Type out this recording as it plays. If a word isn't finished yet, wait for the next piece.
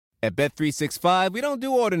At Bet365, we don't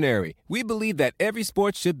do ordinary. We believe that every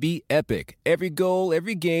sport should be epic. Every goal,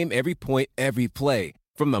 every game, every point, every play.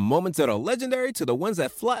 From the moments that are legendary to the ones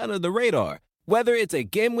that fly under the radar. Whether it's a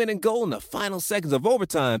game-winning goal in the final seconds of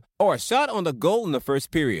overtime or a shot on the goal in the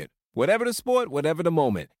first period. Whatever the sport, whatever the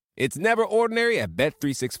moment. It's never ordinary at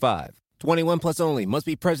Bet365. 21 plus only. Must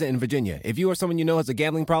be present in Virginia. If you or someone you know has a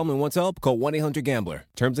gambling problem and wants help, call 1-800-GAMBLER.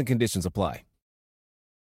 Terms and conditions apply.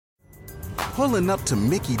 Pulling up to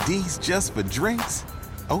Mickey D's just for drinks?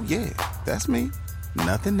 Oh yeah, that's me.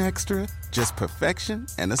 Nothing extra, just perfection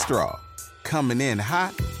and a straw. Coming in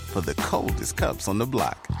hot for the coldest cups on the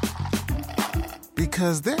block.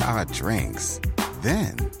 Because there are drinks.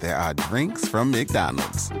 Then there are drinks from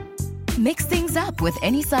McDonald's. Mix things up with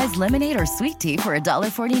any size lemonade or sweet tea for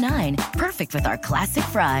 $1.49. Perfect with our classic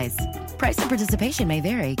fries. Price and participation may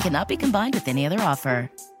vary. Cannot be combined with any other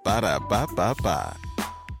offer. Ba-da-ba-ba-ba.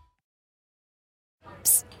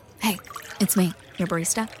 Psst. Hey, it's me, your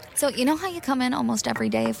barista. So you know how you come in almost every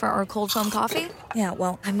day for our cold foam coffee? Yeah,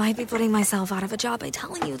 well, I might be putting myself out of a job by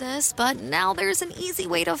telling you this, but now there's an easy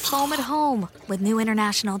way to foam at home with new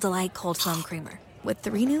International Delight Cold Foam Creamer. With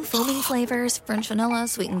 3 new foaming flavors, French vanilla,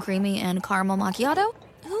 sweet and creamy, and caramel macchiato,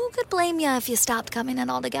 who could blame you if you stopped coming in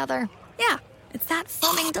altogether? Yeah, it's that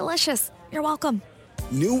foaming delicious. You're welcome.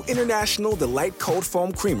 New International Delight Cold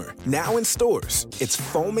Foam Creamer, now in stores. It's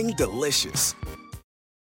foaming delicious.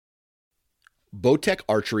 Bowtech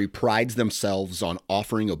Archery prides themselves on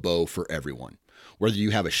offering a bow for everyone. Whether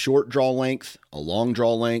you have a short draw length, a long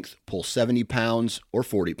draw length, pull 70 pounds or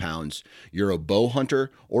 40 pounds, you're a bow hunter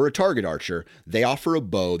or a target archer, they offer a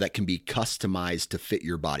bow that can be customized to fit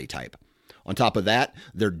your body type. On top of that,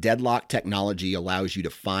 their deadlock technology allows you to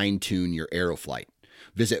fine-tune your arrow flight.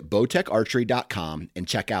 Visit bowtecharchery.com and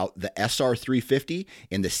check out the SR350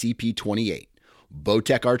 and the CP28.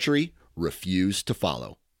 Bowtech Archery, refuse to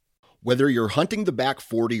follow. Whether you're hunting the back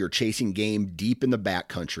 40 or chasing game deep in the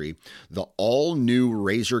backcountry, the all-new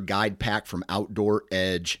Razor Guide Pack from Outdoor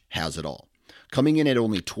Edge has it all. Coming in at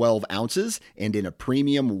only 12 ounces and in a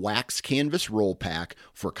premium wax canvas roll pack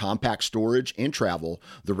for compact storage and travel,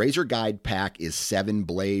 the Razor Guide Pack is 7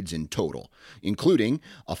 blades in total, including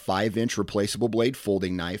a 5-inch replaceable blade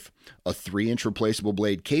folding knife, a 3-inch replaceable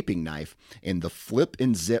blade caping knife, and the flip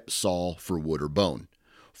and zip saw for wood or bone.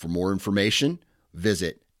 For more information,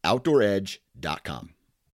 visit OutdoorEdge.com.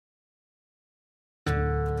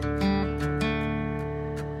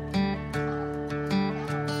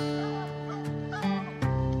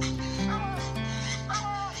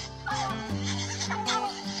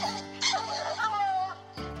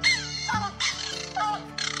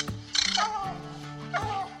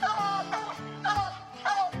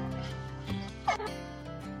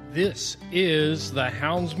 This is the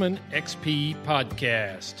Houndsman XP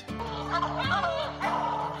Podcast.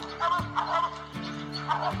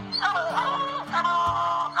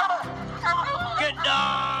 Good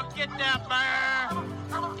dog, get that bear.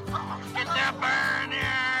 Get that bear in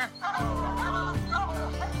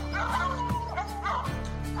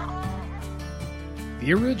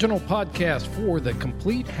The original podcast for the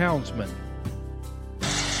complete houndsman.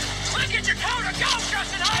 Look at your coat of go,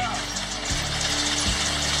 Justin Hyde.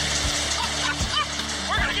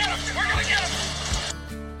 We're gonna get him. We're gonna get him.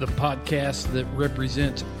 The podcast that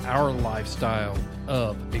represents our lifestyle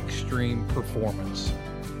of extreme performance.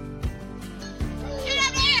 Get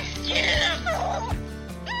up there. Get him.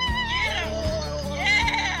 Get him.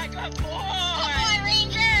 Yeah, good boy. Good boy,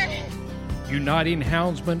 Ranger. Uniting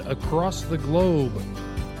houndsmen across the globe,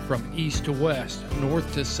 from east to west,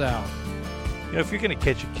 north to south. You know, if you're going to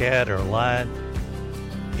catch a cat or a lion,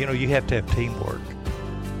 you know, you have to have teamwork.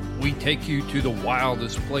 We take you to the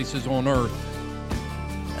wildest places on earth.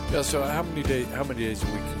 Yeah, so how many days a week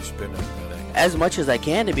can you spend on that? As much as I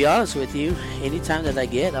can, to be honest with you. Anytime that I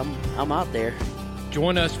get, I'm out there.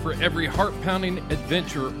 Join us for every heart-pounding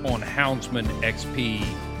adventure on Houndsman XP.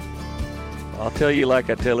 I'll tell you like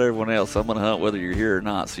I tell everyone else, I'm going to hunt whether you're here or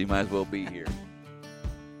not, so you might as well be here.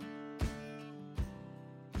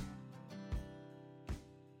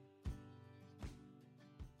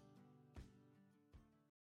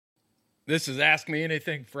 This is Ask Me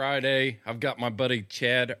Anything Friday. I've got my buddy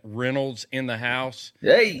Chad Reynolds in the house.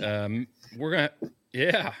 Hey! We're going to,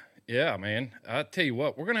 yeah, man. I tell you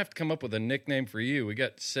what, we're going to have to come up with a nickname for you. We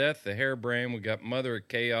got Seth the Hairbrain. We got Mother of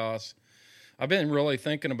Chaos. I've been really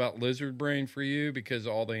thinking about Lizard Brain for you because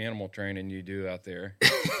of all the animal training you do out there.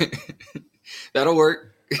 That'll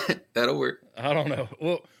work. That'll work. I don't know.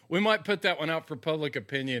 Well, we might put that one out for public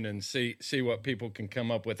opinion and see what people can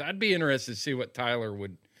come up with. I'd be interested to see what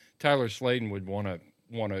Tyler Sladen would want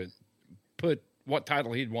to put what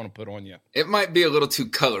title he'd want to put on you. It might be a little too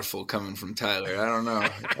colorful coming from Tyler. I don't know.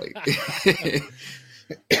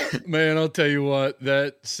 Man, I'll tell you what,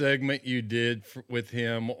 that segment you did with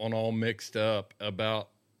him on All Mixed Up about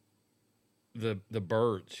the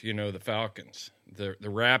birds, the falcons, the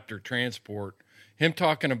Raptor transport, him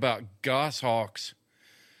talking about goshawks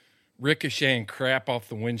ricocheting crap off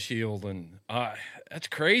the windshield, and that's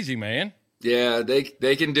crazy, man. Yeah,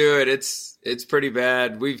 they can do it. It's pretty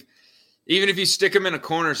bad. Even if you stick them in a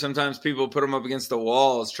corner, sometimes people put them up against the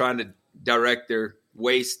walls trying to direct their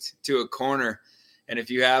waste to a corner. And if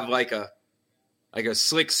you have like a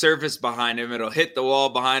slick surface behind them, it'll hit the wall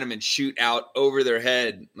behind them and shoot out over their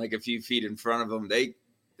head like a few feet in front of them. They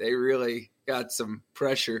really got some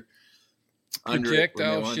pressure under it.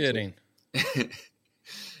 Projectile shitting.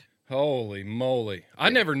 Holy moly. I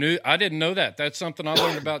didn't know that. That's something I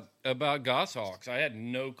learned about goshawks. I had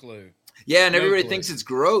no clue. Yeah, and everybody thinks it's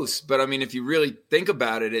gross, but I mean, if you really think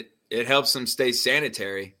about it, it helps them stay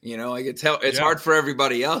sanitary. Like it's hard for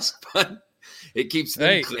everybody else, but it keeps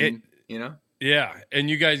them clean. Yeah, and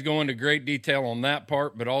you guys go into great detail on that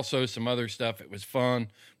part, but also some other stuff. It was fun,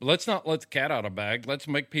 but let's not let the cat out of the bag. Let's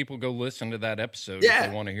make people go listen to that episode if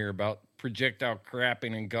they want to hear about projectile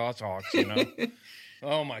crapping and goshawks.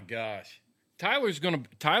 Oh my gosh, Tyler's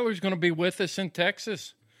gonna be with us in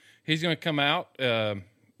Texas. He's gonna come out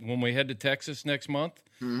when we head to Texas next month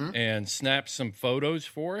and snap some photos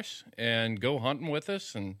for us and go hunting with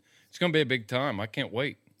us, and it's gonna be a big time. I can't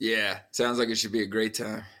wait. Yeah, sounds like it should be a great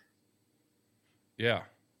time. Yeah.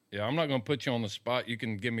 I'm not gonna put you on the spot. You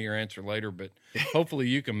can give me your answer later, but hopefully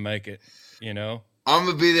you can make it. I'm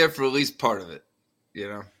gonna be there for at least part of it.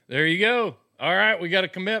 There you go. All right, we got a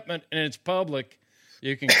commitment, and it's public.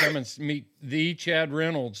 You can come and meet the Chad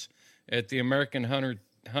Reynolds at the American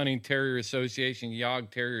Hunting Terrier Association YOG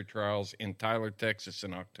Terrier Trials in Tyler, Texas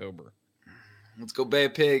in October. Let's go bay a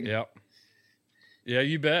pig. Yep. Yeah,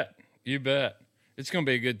 you bet. It's going to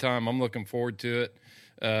be a good time. I'm looking forward to it.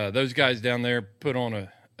 Those guys down there put on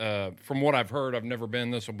from what I've heard, I've never been,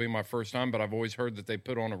 this will be my first time, but I've always heard that they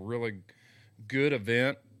put on a really good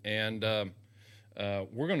event, and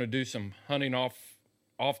we're going to do some hunting off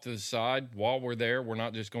to the side while we're there. We're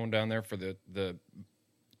not just going down there for the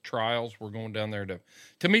trials. We're going down there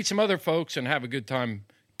to meet some other folks and have a good time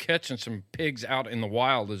catching some pigs out in the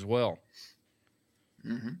wild as well.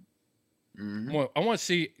 Well, I want to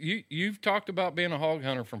see you've talked about being a hog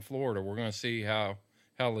hunter from Florida. We're going to see how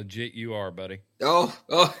legit you are, buddy. I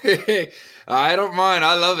don't mind.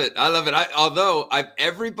 I love it. Although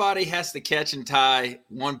everybody has to catch and tie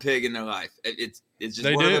one pig in their life. It's just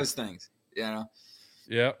one of those things, Yeah.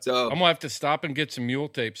 So I'm gonna have to stop and get some mule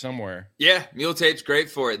tape somewhere. Yeah, mule tape's great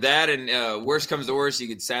for it. That and worst comes to worst, you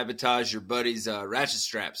could sabotage your buddy's ratchet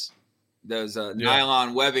straps. Those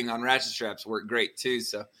nylon webbing on ratchet straps work great too.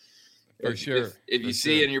 So for sure, if you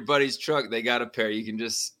see in your buddy's truck they got a pair, you can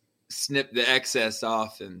just snip the excess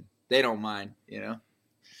off, and they don't mind.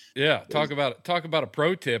 Yeah, talk about a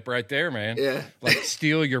pro tip right there, man. Yeah. Like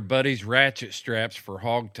steal your buddy's ratchet straps for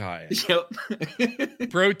hog tying. Yep.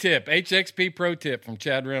 Pro tip, HXP pro tip from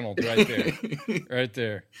Chad Reynolds right there. Right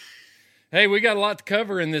there. Hey, we got a lot to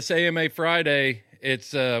cover in this AMA Friday.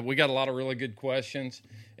 It's we got a lot of really good questions.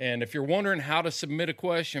 And if you're wondering how to submit a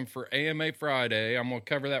question for AMA Friday, I'm going to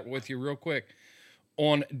cover that with you real quick.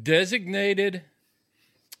 On designated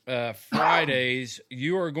Fridays,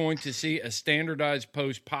 you are going to see a standardized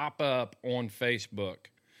post pop up on Facebook.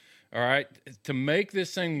 All right. To make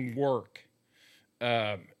this thing work,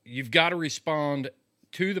 you've got to respond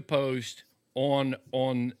to the post on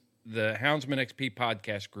the Houndsman XP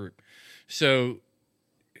podcast group. So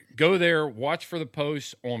go there, watch for the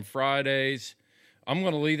posts on Fridays. I'm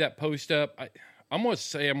going to leave that post up. I'm going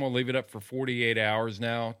to leave it up for 48 hours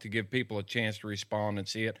now to give people a chance to respond and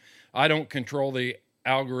see it. I don't control the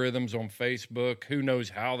algorithms on Facebook. Who knows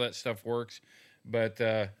how that stuff works? But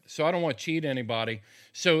so I don't want to cheat anybody.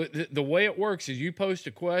 So the way it works is you post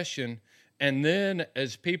a question, and then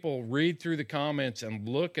as people read through the comments and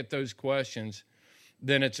look at those questions,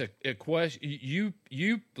 then it's a question.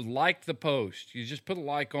 You like the post. You just put a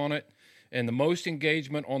like on it, and the most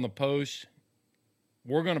engagement on the post,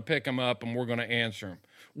 we're going to pick them up and we're going to answer them.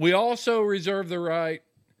 We also reserve the right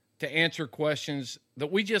to answer questions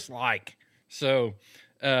that we just like. So,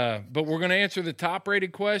 but we're going to answer the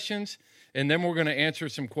top-rated questions, and then we're going to answer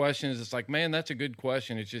some questions. It's like, man, that's a good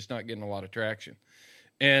question. It's just not getting a lot of traction.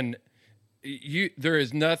 And there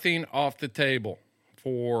is nothing off the table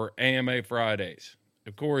for AMA Fridays.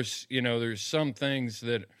 Of course, there's some things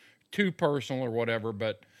that are too personal or whatever,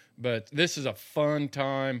 but this is a fun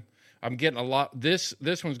time. I'm getting a lot. This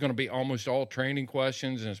one's going to be almost all training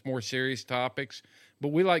questions, and it's more serious topics. But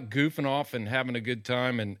we like goofing off and having a good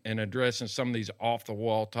time and addressing some of these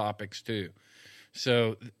off-the-wall topics too.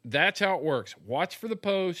 So that's how it works. Watch for the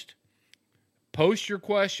post. Post your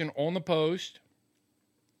question on the post.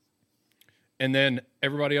 And then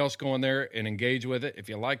everybody else go in there and engage with it. If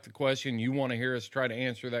you like the question, you want to hear us try to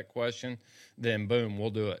answer that question, then boom, we'll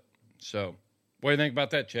do it. So what do you think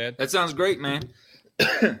about that, Chad? That sounds great, man.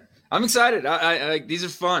 I'm excited. I these are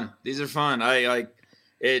fun. I like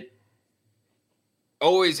it.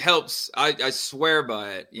 Always helps. I swear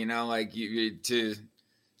by it. You know, like you to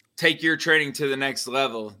take your training to the next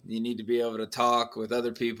level. You need to be able to talk with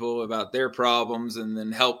other people about their problems and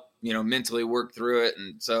then help, mentally work through it.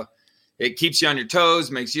 And so it keeps you on your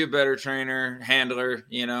toes, makes you a better trainer, handler,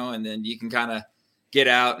 and then you can kind of get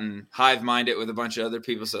out and hive mind it with a bunch of other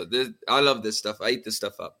people. So I love this stuff. I eat this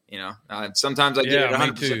stuff up, Sometimes I get it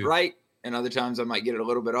 100% right, and other times I might get it a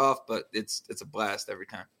little bit off, but it's a blast every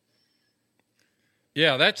time.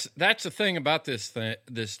 Yeah, that's the thing about this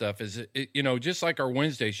stuff is, just like our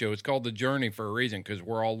Wednesday show, it's called The Journey for a reason, because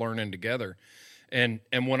we're all learning together. And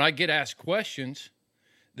when I get asked questions,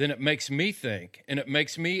 then it makes me think, and it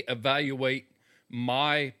makes me evaluate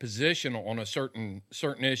my position on a certain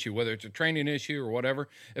issue, whether it's a training issue or whatever.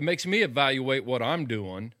 It makes me evaluate what I'm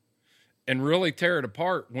doing and really tear it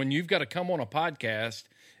apart. When you've got to come on a podcast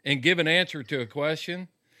and give an answer to a question,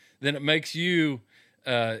 then it makes you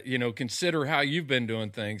consider how you've been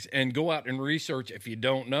doing things and go out and research if you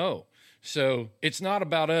don't know. So it's not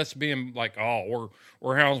about us being like, oh,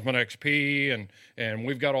 we're Houndsman XP and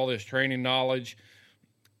we've got all this training knowledge.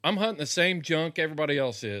 I'm hunting the same junk everybody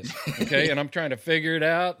else is, okay? And I'm trying to figure it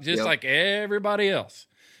out just like everybody else.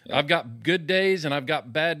 Yep. I've got good days and I've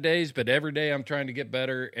got bad days, but every day I'm trying to get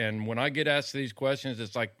better. And when I get asked these questions,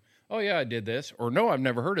 it's like, oh, yeah, I did this. Or, no, I've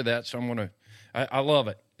never heard of that, so I love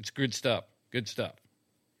it. It's good stuff. Good stuff.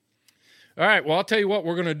 All right, well, I'll tell you what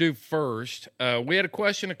we're going to do first. We had a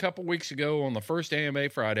question a couple weeks ago on the first AMA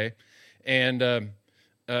Friday, and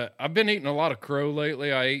I've been eating a lot of crow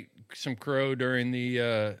lately. I ate some crow during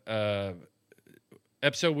the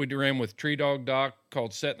episode we ran with Tree Dog Doc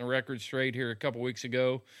called Setting the Record Straight here a couple weeks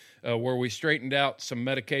ago, where we straightened out some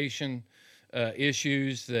medication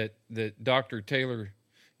issues that Dr. Taylor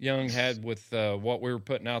Young had with what we were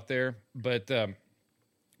putting out there. But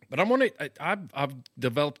I'm gonna. I've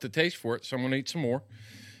developed a taste for it, so I'm gonna eat some more.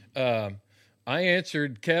 I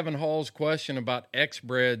answered Kevin Hall's question about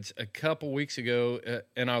X-Breds a couple weeks ago,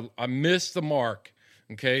 and I missed the mark.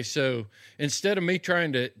 Okay, so instead of me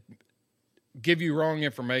trying to give you wrong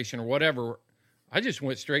information or whatever, I just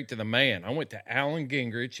went straight to the man. I went to Alan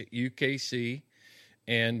Gingrich at UKC,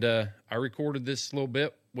 and I recorded this little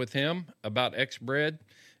bit with him about X-Bred,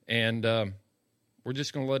 and we're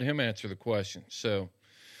just going to let him answer the question. So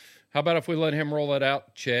how about if we let him roll that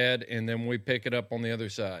out, Chad, and then we pick it up on the other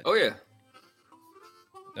side? Oh, yeah.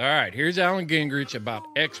 All right, here's Alan Gingrich about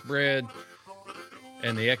X-Bred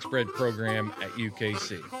and the X-Bred program at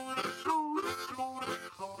UKC.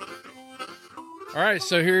 All right,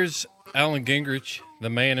 so here's Alan Gingrich, the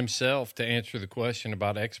man himself, to answer the question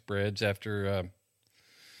about X-Breds after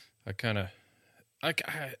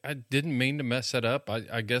I didn't mean to mess that up.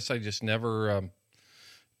 I guess I just never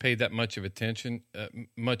paid that much attention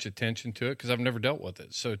to it because I've never dealt with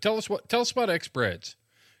it. So tell us about X-Breds.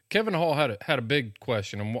 Kevin Hall had a big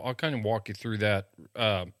question, and I'll kind of walk you through that.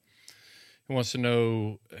 He wants to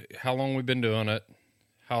know how long we've been doing it,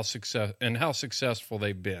 how successful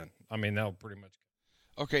they've been. I mean, that'll pretty much.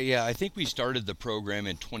 Okay, yeah, I think we started the program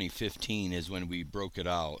in 2015 is when we broke it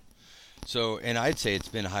out. So, and I'd say it's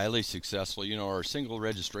been highly successful. You know, our single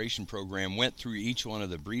registration program went through each one of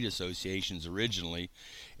the breed associations originally,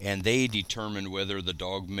 and they determined whether the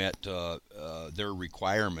dog met their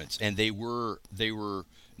requirements, and they were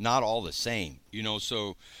not all the same. You know,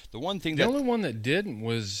 so the one thing the only one that didn't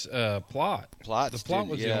was Plot. Plot was the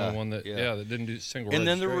only one that that didn't do single. And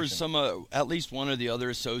then there was some at least one of the other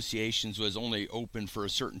associations was only open for a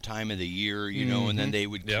certain time of the year, you know, and then they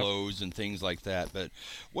would close and things like that. But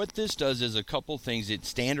what this does is a couple things. It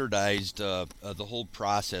standardized the whole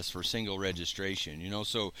process for single registration. You know,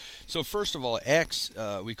 so first of all,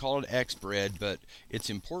 we call it X-Bred, but it's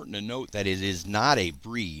important to note that it is not a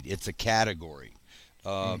breed; it's a category.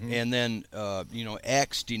 And then,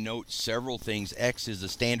 X denotes several things. X is a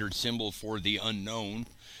standard symbol for the unknown,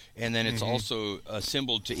 and then it's also a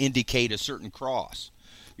symbol to indicate a certain cross.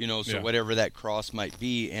 So whatever that cross might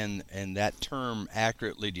be, and that term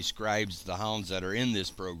accurately describes the hounds that are in this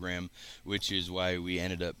program, which is why we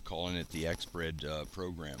ended up calling it the X-bred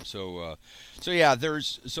program. So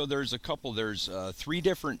there's a couple. There's three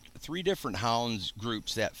different hounds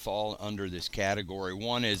groups that fall under this category.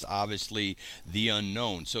 One is obviously the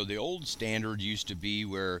unknown. So the old standard used to be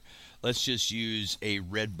where, let's just use a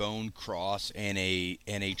red bone cross and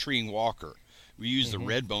a treeing walker. We use the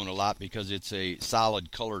red bone a lot because it's a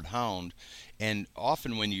solid colored hound, and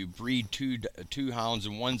often when you breed two hounds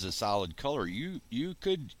and one's a solid color, you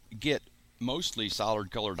could get mostly solid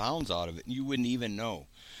colored hounds out of it, and you wouldn't even know.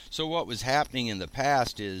 So what was happening in the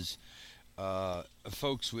past is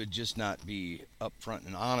folks would just not be upfront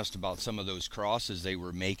and honest about some of those crosses they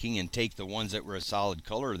were making, and take the ones that were a solid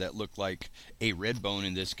color that looked like a red bone.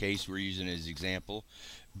 In this case, we're using as example.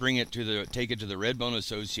 Take it to the Red Bone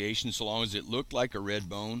Association, so long as it looked like a red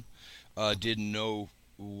bone, didn't know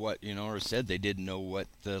what, or said they didn't know what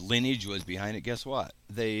the lineage was behind it. Guess what?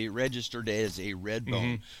 They registered as a red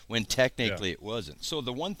bone when technically it wasn't. So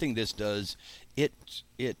the one thing this does, it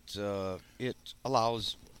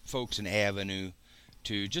allows folks an avenue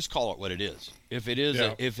to just call it what it is. If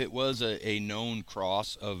it was a known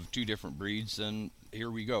cross of two different breeds, then here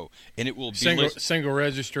we go, and it will be single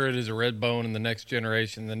register it as a red bone in the next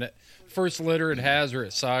generation. The first litter it has, or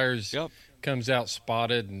it sires, comes out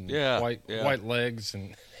spotted and white legs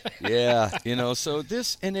and so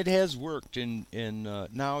this, and it has worked. And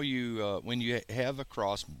now you when you have a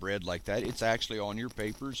cross bred like that, it's actually on your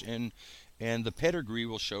papers, and the pedigree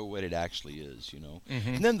will show what it actually is.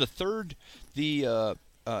 And then the third, the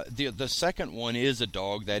second one is a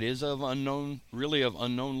dog that is of unknown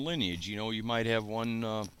lineage. You might have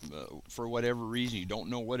one for whatever reason, you don't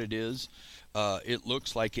know what it is. It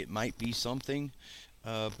looks like it might be something,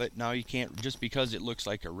 but now you can't, just because it looks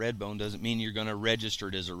like a red bone doesn't mean you're going to register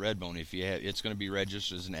it as a red bone. It's going to be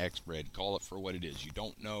registered as an X-bred. Call it for what it is. You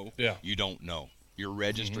don't know. You don't know. You're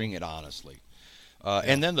registering it honestly.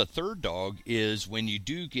 And then the third dog is when you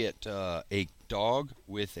do get a dog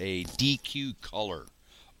with a DQ color.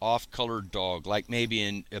 Off-colored dog, like maybe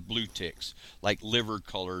in blue ticks, like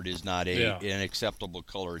liver-colored is not an acceptable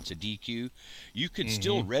color. It's a DQ. You could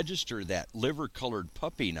still register that liver-colored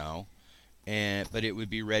puppy now, but it would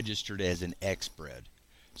be registered as an X-bred.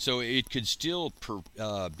 So it could still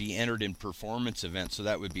be entered in performance events. So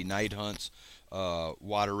that would be night hunts,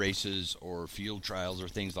 water races, or field trials, or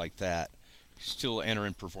things like that. Still enter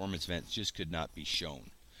in performance events, just could not be shown.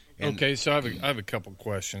 Okay, so I have a couple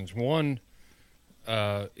questions. One.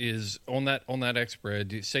 Is on that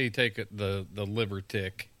X-bred, say you take the liver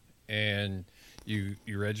tick and you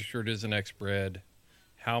register it as an X-bred,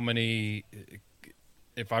 how many,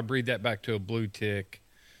 if I breed that back to a blue tick,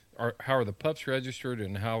 how are the pups registered,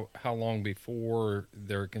 and how long before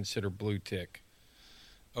they're considered blue tick?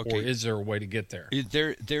 Okay. Or is there a way to get there?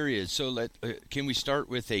 There is. So can we start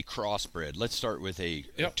with a crossbred? Let's start with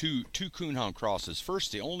two coonhound crosses.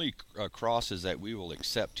 First, the only crosses that we will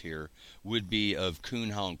accept here would be of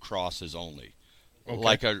coonhound crosses only,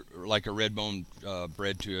 like a red bone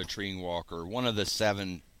bred to a treeing walker, one of the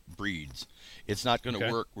 7 breeds. It's not going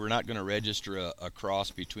to work. We're not going to register a cross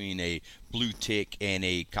between a blue tick and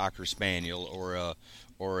a cocker spaniel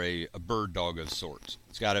or a bird dog of sorts.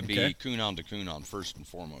 It's got to be coonhound to coonhound first and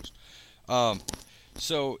foremost.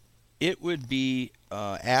 So it would be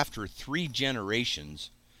after 3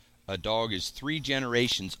 generations, a dog is 3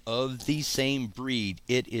 generations of the same breed,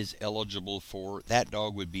 that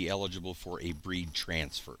dog would be eligible for a breed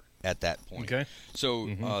transfer at that point. Okay.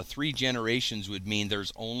 So 3 generations would mean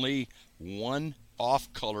there's only one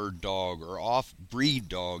off-colored dog or off-breed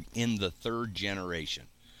dog in the 3rd generation.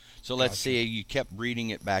 So let's say you kept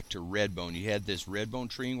breeding it back to red bone. You had this red bone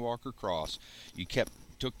treeing walker cross. You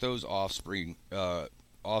took those offspring,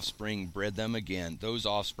 bred them again. Those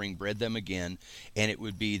offspring bred them again, and it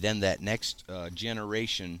would be then that next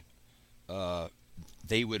generation.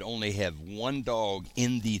 They would only have one dog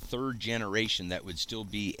in the 3rd generation that would still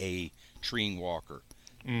be a treeing walker.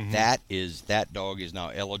 That dog is now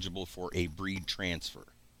eligible for a breed transfer.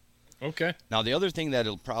 Okay. Now, the other thing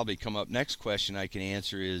that'll probably come up, next question I can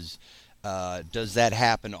answer is, does that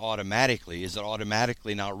happen automatically? Is it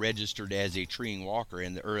automatically now registered as a treeing walker,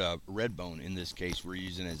 or a red bone in this case we're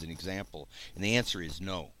using as an example? And the answer is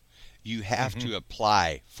no. You have to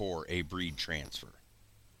apply for a breed transfer.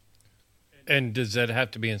 And does that have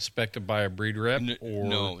to be inspected by a breed rep?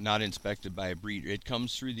 No, not inspected by a breeder. It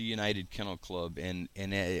comes through the United Kennel Club, and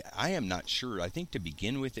I am not sure. I think to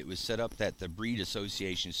begin with it was set up that the breed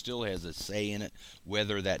association still has a say in it,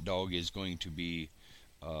 whether that dog is going to be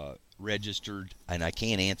registered, and I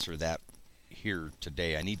can't answer that here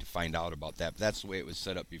today. I need to find out about that. But that's the way it was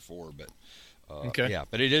set up before. But okay. Yeah,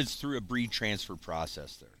 but it is through a breed transfer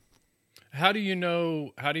process there. How do you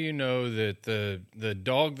know that the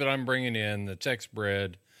dog that I'm bringing in that's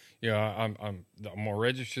X-bred, I'm gonna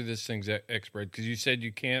register this thing's X-bred because you said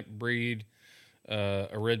you can't breed a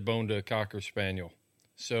red bone to a Cocker Spaniel.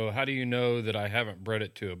 So how do you know that I haven't bred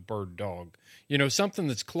it to a bird dog? Something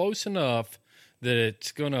that's close enough that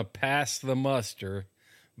it's going to pass the muster,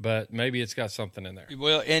 but maybe it's got something in there.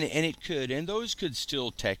 Well, and it could, and those could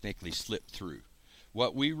still technically slip through.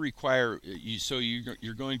 What we require,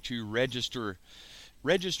 you're going to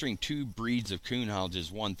registering 2 breeds of coonhounds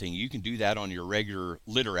is one thing. You can do that on your regular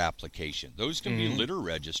litter application. Those can be litter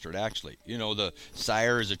registered, actually. The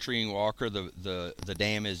sire is a treeing walker, the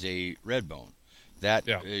dam is a red bone. That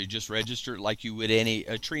you just register like you would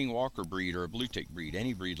a treeing walker breed or a blue tick breed,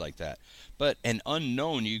 any breed like that. But an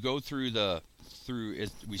unknown, you go through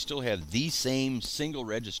we still have the same single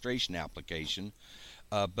registration application.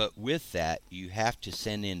 But with that, you have to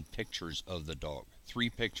send in pictures of the dog.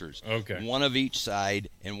 3 pictures. Okay. One of each side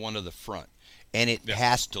and one of the front. And it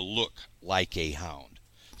has to look like a hound.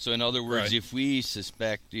 So in other words, if we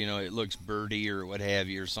suspect, it looks birdie or what have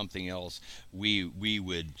you or something else, we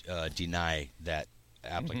would deny that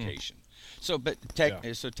application. So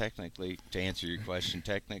technically, to answer your question,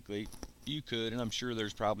 technically, you could, and I'm sure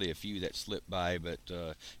there's probably a few that slip by, but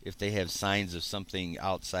if they have signs of something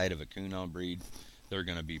outside of a coonhound breed, they're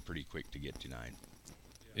going to be pretty quick to get denied.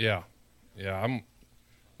 Yeah. I'm.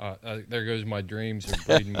 There goes my dreams of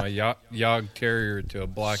breeding my Yog Terrier to a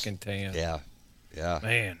black and tan. Yeah.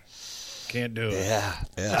 Man, can't do it. Yeah.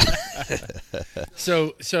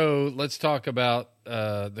 So let's talk about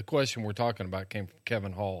the question we're talking about came from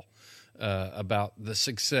Kevin Hall about the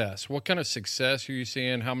success. What kind of success are you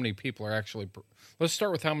seeing? How many people are actually? Let's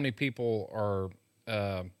start with how many people are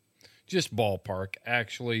just ballpark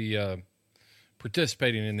actually.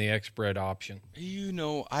 Participating in the X-bred option?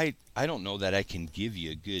 I don't know that I can give you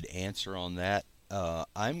a good answer on that.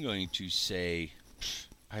 I'm going to say,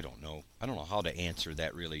 I don't know how to answer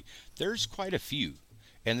that really. There's quite a few.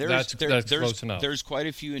 And that's close enough. There's quite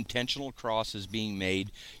a few intentional crosses being made,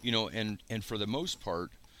 and for the most part,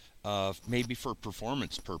 maybe for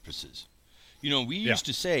performance purposes. We used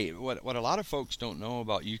to say, what a lot of folks don't know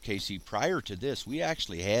about UKC, prior to this, we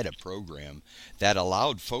actually had a program that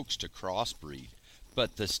allowed folks to crossbreed,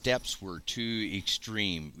 but the steps were too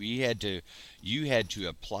extreme. You had to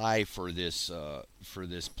apply for this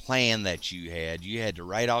plan that you had. You had to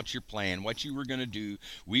write out your plan, what you were going to do.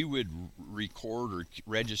 We would record or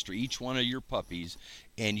register each one of your puppies,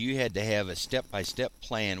 and you had to have a step-by-step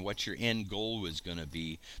plan what your end goal was going to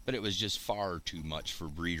be, but it was just far too much for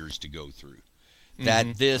breeders to go through.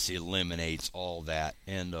 This eliminates all that,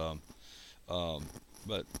 and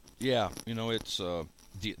but yeah, it's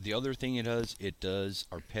the other thing it does.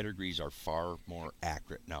 Our pedigrees are far more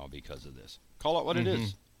accurate now because of this. Call it what it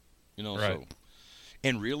is, Right. So,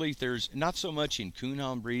 and really, there's not so much in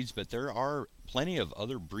coonhound breeds, but there are plenty of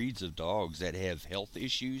other breeds of dogs that have health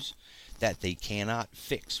issues that they cannot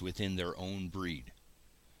fix within their own breed.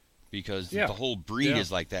 Because the whole breed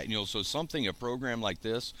is like that, so a program like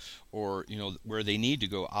this, or where they need to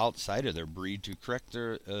go outside of their breed to correct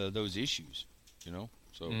their those issues,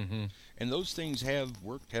 so and those things have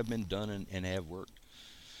been done and have worked.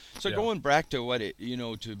 So going back to what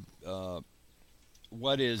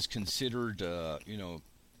what is considered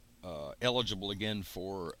eligible again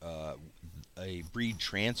for a breed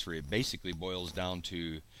transfer, it basically boils down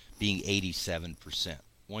to being 87%.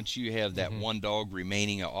 Once you have that one dog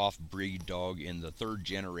remaining an off-breed dog in the 3rd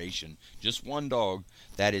generation, just one dog,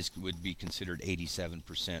 that would be considered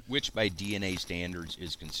 87%, which by DNA standards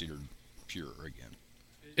is considered pure again.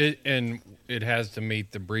 It has to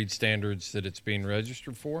meet the breed standards that it's being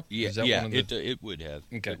registered for? Yeah, Is that one of the... it would have.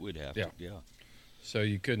 Okay. It would have to, yeah. So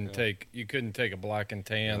you couldn't take a black and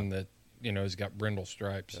tan that, has got brindle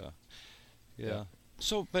stripes. Yeah.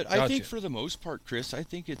 So, but I think for the most part, Chris, I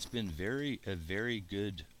think it's been a very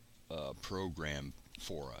good program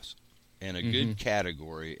for us, and a good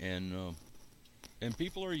category, and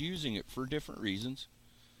people are using it for different reasons.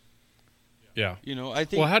 Yeah. I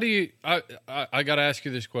think. Well, how do you? I got to ask you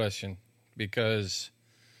this question because,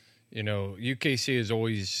 UKC has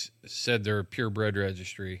always said they're a purebred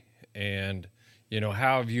registry, and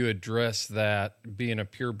how have you addressed that being a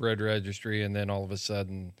purebred registry, and then all of a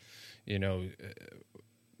sudden,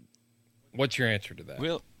 what's your answer to that?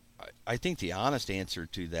 Well, I think the honest answer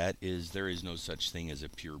to that is there is no such thing as a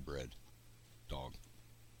purebred dog.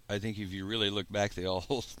 I think if you really look back, they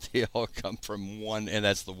all come from one, and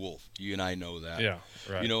that's the wolf. You and I know that. Yeah,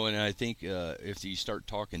 right. You know, and I think if you start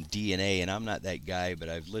talking DNA, and I'm not that guy, but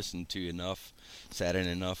I've listened to enough, sat in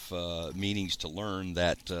enough meetings to learn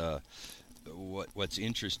that what's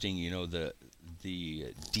interesting, you know, the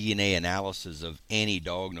DNA analysis of any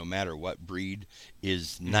dog, no matter what breed,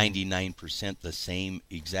 is 99% the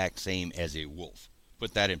exact same as a wolf.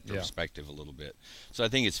 Put that in perspective a little bit. So I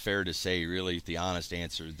think it's fair to say, really, the honest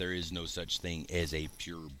answer, there is no such thing as a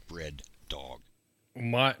purebred dog.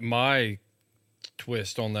 My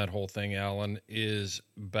twist on that whole thing, Alan, is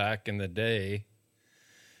back in the day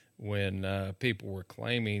when people were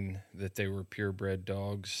claiming that they were purebred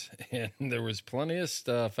dogs, and there was plenty of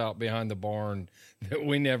stuff out behind the barn that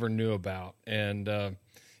we never knew about. And,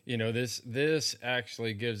 you know, this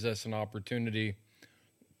actually gives us an opportunity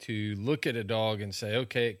to look at a dog and say,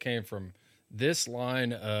 okay, it came from this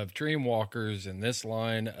line of Dream Walkers and this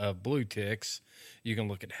line of Blue Ticks. You can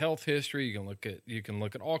look at health history. You can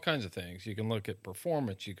look at all kinds of things. You can look at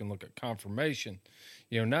performance. You can look at conformation.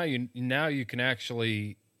 You know, now you can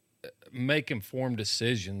actually make informed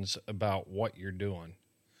decisions about what you're doing,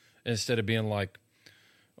 instead of being like,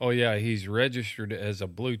 oh yeah, he's registered as a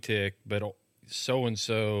Blue Tick, but so and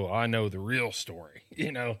so, I know the real story.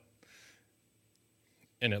 You know.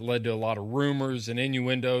 And it led to a lot of rumors and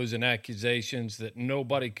innuendos and accusations that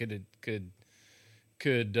nobody could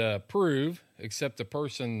prove except the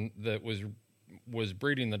person that was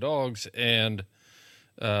breeding the dogs. And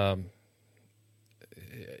I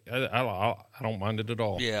don't mind it at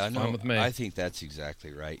all. Yeah, it's fine with me. I think that's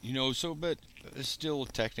exactly right. You know, but still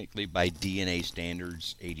technically by DNA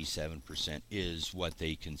standards, 87% is what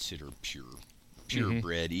they consider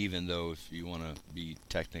purebred, even though if you want to be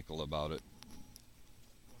technical about it.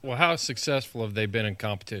 Well, how successful have they been in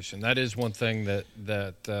competition? That is one thing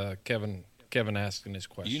that Kevin asked in his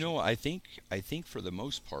question. You know, I think for the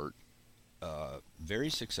most part, very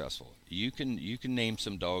successful. You can name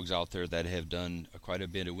some dogs out there that have done quite a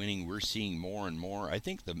bit of winning. We're seeing more and more. I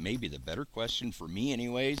think maybe the better question for me,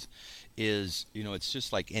 anyways, is, you know, it's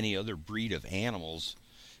just like any other breed of animals.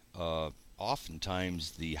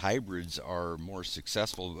 Oftentimes the hybrids are more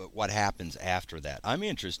successful, but what happens after that? I'm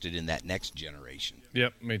interested in that next generation.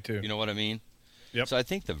 Yep, me too. You know what I mean? Yep. So I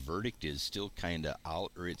think the verdict is still kind of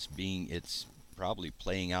out, or it's probably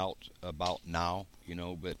playing out about now, you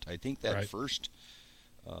know, but I think that first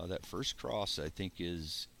cross, I think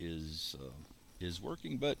is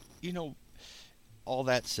working. But, you know, all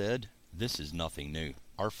that said, this is nothing new.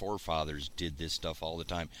 Our forefathers did this stuff all the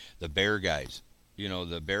time. The bear guys, you know,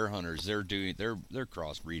 the bear hunters, they're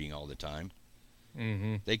crossbreeding all the time.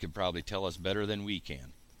 Mm-hmm. They could probably tell us better than we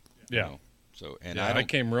can. Yeah. You know? So, and yeah, I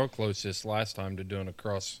came real close this last time to doing a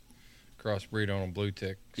crossbreed on a Blue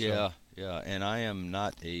Tick. So. Yeah, and I am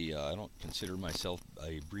not I don't consider myself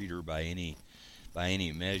a breeder by any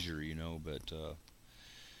measure, you know,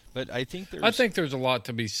 but I think there's a lot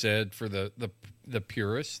to be said for the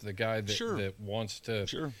purist, the guy that wants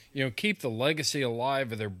to, you know, keep the legacy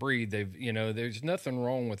alive of their breed. There's nothing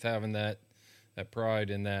wrong with having that pride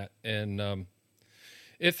in that. And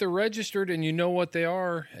if they're registered and you know what they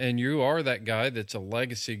are, and you are that guy that's a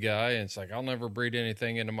legacy guy, and it's like, I'll never breed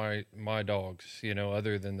anything into my dogs, you know,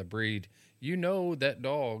 other than the breed. You know that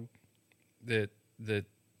dog that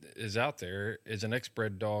is out there is an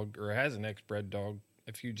X-bred dog or has an X-bred dog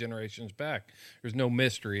a few generations back. There's no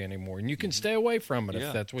mystery anymore, and you can stay away from it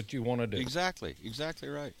if that's what you want to do. Exactly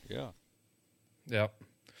right. Yeah.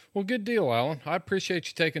 Well, good deal, Alan. I appreciate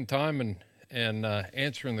you taking time and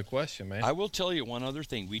answering the question, man. I will tell you one other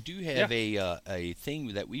thing. We do have a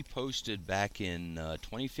thing that we posted back in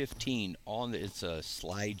 2015 it's a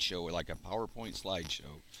slideshow, like a PowerPoint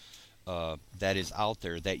slideshow that is out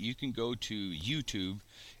there that you can go to YouTube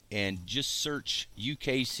and just search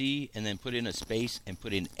UKC and then put in a space and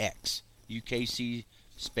put in X. UKC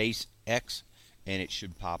space X, and it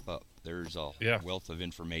should pop up. There's a wealth of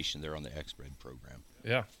information there on the X-Bred program.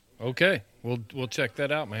 Yeah. Okay. We'll check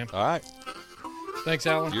that out, man. All right. Thanks,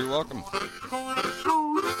 Alan. You're welcome.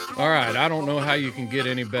 All right. I don't know how you can get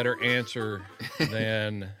any better answer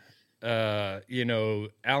than, Alan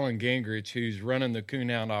Gingrich, who's running the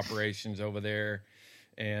Coonhound operations over there.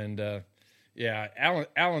 And,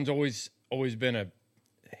 Alan's always been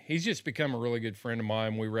he's just become a really good friend of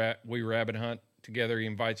mine. We rabbit hunt together. He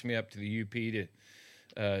invites me up to the UP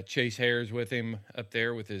to chase hares with him up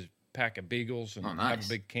there with his pack of beagles and have a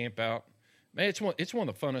big camp out. Man, it's one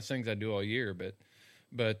of the funnest things I do all year.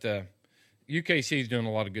 But UKC's doing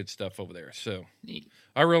a lot of good stuff over there. So neat.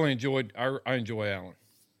 I really enjoy Alan,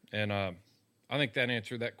 and I think that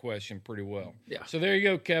answered that question pretty well. Yeah. So there you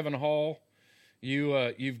go, Kevin Hall.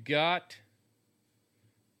 You've got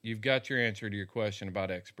your answer to your question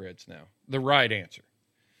about X-Breds now. The right answer.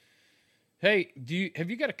 Hey, have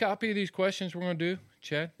you got a copy of these questions we're going to do,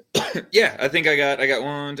 Chad? Yeah, I think I got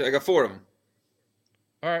 4 of them.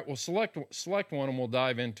 All right, well, select one and we'll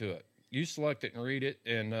dive into it. You select it and read it,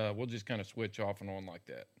 and we'll just kind of switch off and on like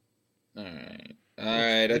that. All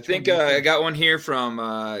right. I think I got one here from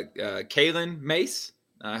Kaylin Mace.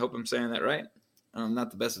 I hope I'm saying that right. I'm not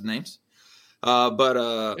the best of names.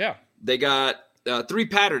 But yeah, they got 3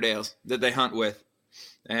 Patterdales that they hunt with.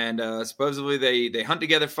 And supposedly they hunt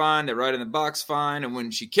together fine. They're right in the box fine. And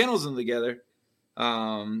when she kennels them together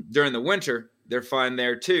during the winter, they're fine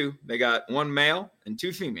there too. They got 1 male and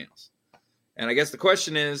 2 females. And I guess the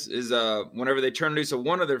question is whenever they turn loose of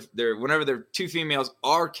one of whenever their 2 females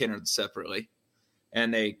are kennelled separately,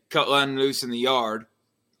 and they cut one loose in the yard,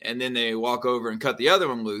 and then they walk over and cut the other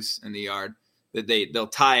one loose in the yard, that they'll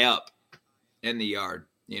tie up in the yard.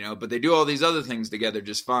 But they do all these other things together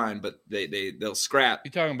just fine, but they'll scrap.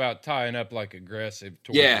 You're talking about tying up like aggressive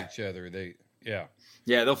towards each other.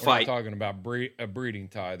 They'll fight. We're not talking about a breeding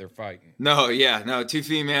tie. They're fighting. No, 2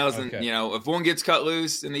 females, okay. And if one gets cut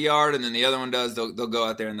loose in the yard and then the other one does, they'll go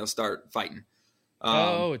out there and they'll start fighting.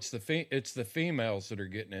 It's the females that are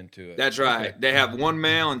getting into it. That's right. Okay. They have 1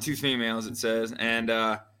 male and 2 females, it says, and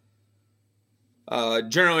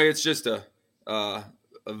generally it's just a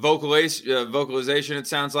vocalization, it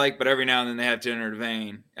sounds like, but every now and then they have to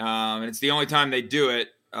intervene, and it's the only time they do it.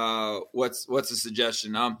 What's the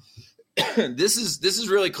suggestion? This is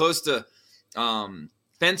really close to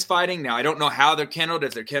fence fighting. Now I don't know how they're kennelled,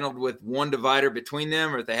 if they're kennelled with one divider between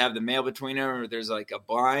them, or if they have the male between them, or there's like a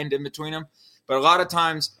blind in between them. But a lot of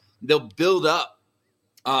times they'll build up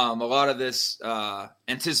a lot of this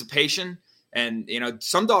anticipation, and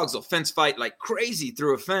some dogs will fence fight like crazy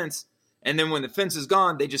through a fence. And then when the fence is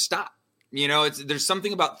gone, they just stop. There's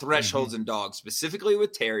something about thresholds in dogs, specifically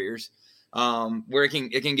with terriers, where it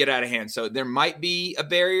can get out of hand. So there might be a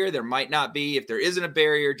barrier, there might not be. If there isn't a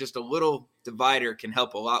barrier, just a little divider can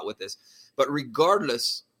help a lot with this. But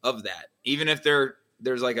regardless of that, even if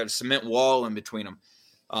there's like a cement wall in between them,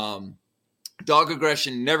 dog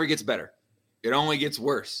aggression never gets better. It only gets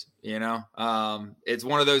worse. It's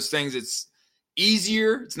one of those things. It's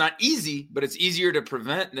easier. It's not easy, but it's easier to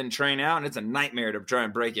prevent than train out, and it's a nightmare to try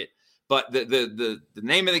and break it. But the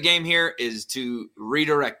name of the game here is to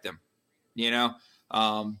redirect them.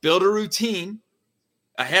 Build a routine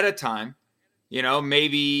ahead of time.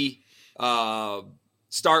 Maybe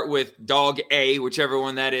start with dog A, whichever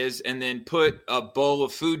one that is, and then put a bowl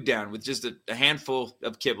of food down with just a handful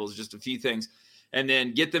of kibbles, just a few things, and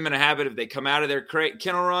then get them in a habit of they come out of their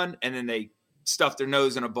kennel run and then they stuff their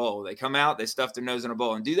nose in a bowl. They come out, they stuff their nose in a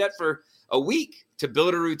bowl, and do that for a week to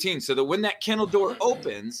build a routine so that when that kennel door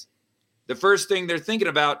opens, the first thing they're thinking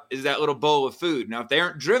about is that little bowl of food. Now, if they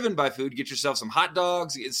aren't driven by food, get yourself some hot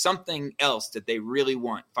dogs. It's something else that they really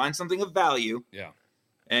want. Find something of value,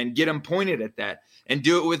 and get them pointed at that, and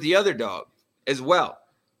do it with the other dog as well.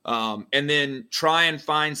 And then try and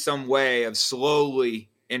find some way of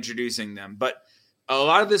slowly introducing them. But a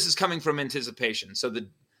lot of this is coming from anticipation. So the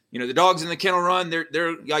dogs in the kennel run,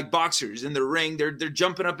 they're like boxers in the ring. They're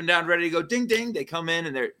jumping up and down, ready to go ding ding. They come in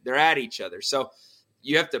and they're at each other. So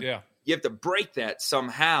you have to break that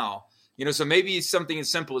somehow. So maybe something as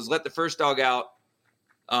simple as let the first dog out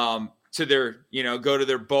to their, go to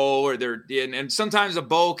their bowl or and sometimes a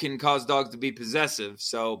bowl can cause dogs to be possessive.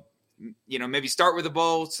 So, maybe start with a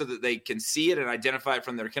bowl so that they can see it and identify it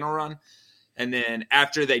from their kennel run. And then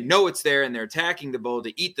after they know it's there and they're attacking the bowl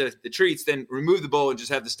to eat the treats, then remove the bowl and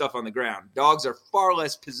just have the stuff on the ground. Dogs are far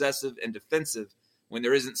less possessive and defensive when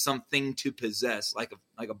there isn't something to possess, like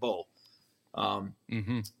a bowl.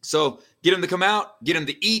 So get them to come out, get them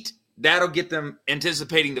to eat. That'll get them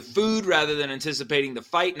anticipating the food rather than anticipating the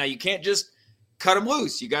fight. Now, you can't just cut them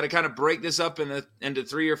loose. You got to kind of break this up into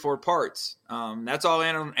 3 or 4 parts. That's all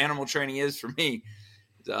animal training is for me.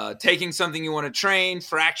 Taking something you want to train,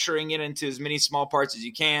 fracturing it into as many small parts as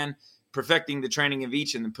you can, perfecting the training of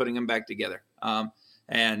each, and then putting them back together.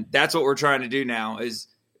 And that's what we're trying to do now, is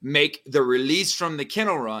make the release from the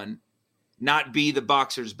kennel run not be the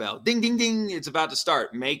boxer's bell. Ding, ding, ding, it's about to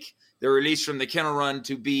start. Make the release from the kennel run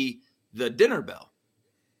to be the dinner bell.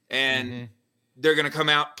 And they're going to come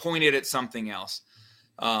out pointed at something else.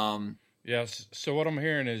 Yes. So what I'm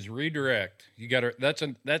hearing is redirect. You got to,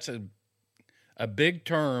 that's a big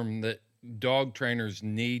term that dog trainers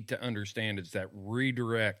need to understand, is that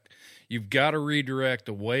redirect. You've got to redirect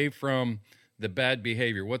away from the bad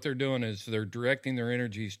behavior. What they're doing is they're directing their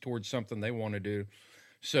energies towards something they want to do.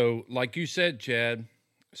 So like you said, Chad,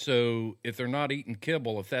 so if they're not eating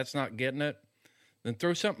kibble, if that's not getting it, then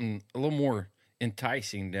throw something a little more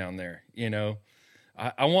enticing down there.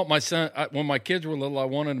 I want my son, when my kids were little, I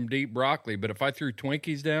wanted them to eat broccoli, but if I threw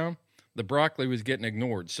Twinkies down, the broccoli was getting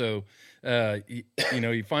ignored. So,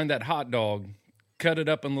 you find that hot dog, cut it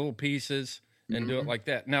up in little pieces and do it like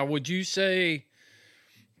that. Now, would you say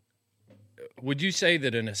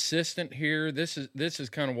that an assistant here, this is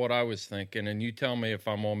kind of what I was thinking, and you tell me if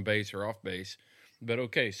I'm on base or off base, but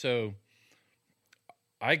okay, so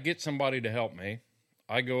I get somebody to help me.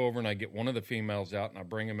 I go over and I get one of the females out and I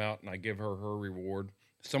bring them out and I give her reward.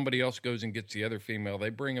 Somebody else goes and gets the other female. They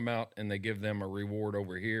bring them out and they give them a reward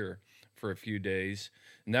over here for a few days.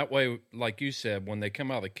 And that way, like you said, when they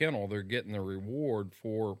come out of the kennel, they're getting the reward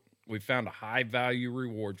we found a high value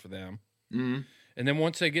reward for them. Mm-hmm. And then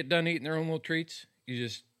once they get done eating their own little treats, you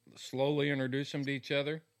just slowly introduce them to each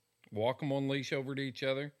other, walk them on leash over to each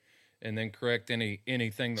other, and then correct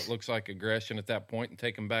anything that looks like aggression at that point and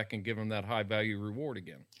take them back and give them that high value reward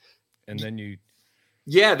again. And then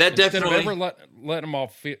that definitely. Ever let them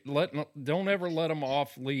off. Don't ever let them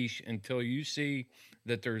off leash until you see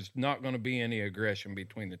that there's not going to be any aggression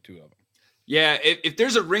between the two of them. Yeah, if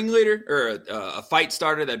there's a ringleader or a fight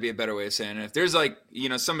starter, that'd be a better way of saying it. If there's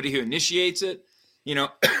somebody who initiates it,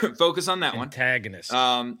 focus on that one. Antagonist.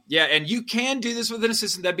 Yeah, and you can do this with an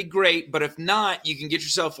assistant. That'd be great. But if not, you can get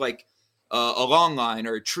yourself like a long line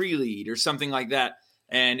or a tree lead or something like that.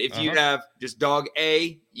 And if you have just dog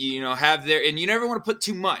A, have there, and you never want to put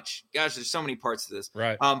too much. Gosh, there's so many parts to this.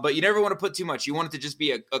 Right. But you never want to put too much. You want it to just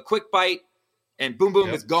be a quick bite and boom, boom,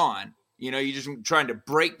 it's gone. You're just trying to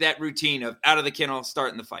break that routine of out of the kennel,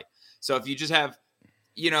 starting the fight. So if you just have,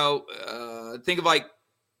 think of like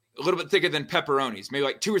a little bit thicker than pepperonis, maybe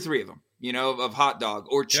like 2 or 3 of them, of hot dog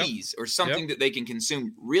or cheese or something that they can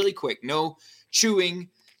consume really quick. No chewing,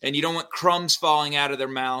 and you don't want crumbs falling out of their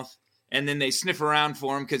mouth and then they sniff around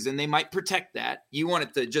for them because then they might protect that. You want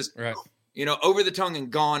it to just, over the tongue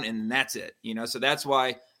and gone, and that's it. So that's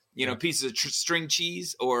why, pieces of string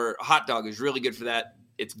cheese or hot dog is really good for that.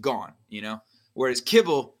 It's gone, whereas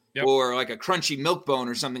kibble or like a crunchy milk bone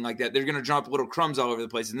or something like that, they're going to drop little crumbs all over the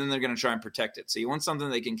place and then they're going to try and protect it. So you want something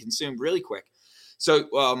they can consume really quick. So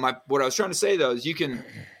what I was trying to say though, is you can,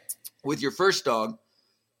 with your first dog,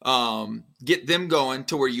 get them going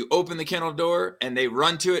to where you open the kennel door and they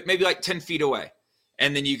run to it, maybe like 10 feet away.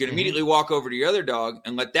 And then you can immediately walk over to your other dog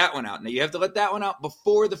and let that one out. Now you have to let that one out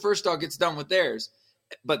before the first dog gets done with theirs.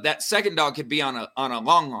 But that second dog could be on a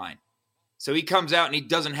long line. So he comes out and he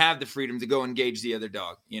doesn't have the freedom to go engage the other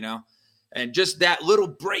dog, and just that little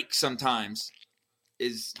break sometimes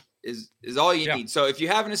is all you need. So if you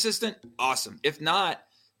have an assistant, awesome. If not,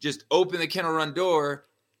 just open the kennel run door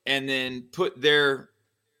and then put their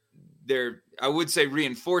I would say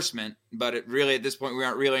reinforcement, but it really at this point we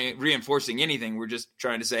aren't really reinforcing anything. We're just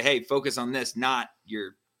trying to say, hey, focus on this, not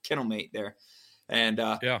your kennel mate there. And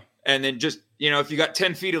and then just if you got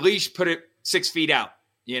 10 feet of leash, put it 6 feet out,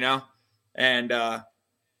 and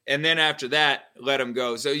then after that, let them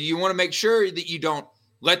go. So you want to make sure that you don't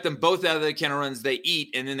let them both out of the kennel runs. They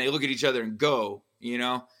eat and then they look at each other and go.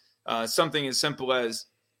 Something as simple as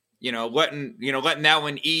letting that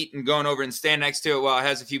one eat and going over and stand next to it while it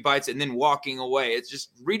has a few bites and then walking away. It's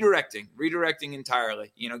just redirecting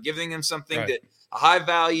entirely. Giving them something that a high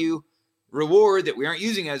value reward that we aren't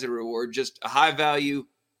using as a reward, just a high value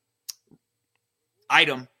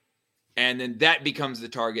item. And then that becomes the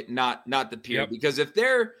target, not the peer. Because if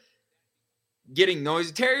they're getting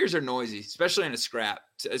noisy, terriers are noisy, especially in a scrap.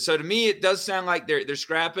 So to me, it does sound like they're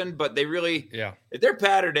scrapping, but they really, if they're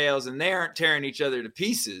Patterdales and they aren't tearing each other to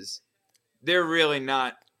pieces, they're really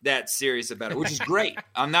not that serious about it, which is great.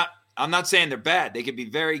 I'm not saying they're bad. They could be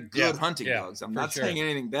very good hunting dogs. I'm not saying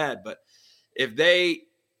anything bad, but if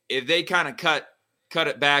they kind of cut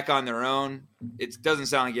it back on their own, it doesn't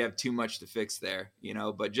sound like you have too much to fix there,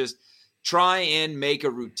 but just try and make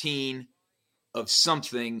a routine of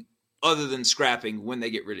something other than scrapping when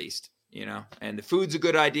they get released, and the food's a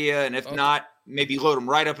good idea. And if not, maybe load them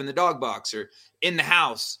right up in the dog box or in the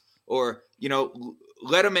house, or,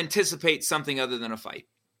 let them anticipate something other than a fight.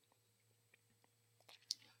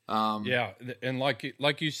 And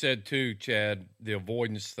like you said too, Chad, the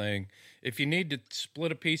avoidance thing, if you need to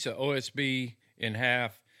split a piece of OSB in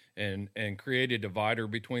half and create a divider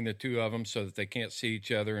between the two of them so that they can't see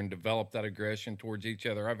each other and develop that aggression towards each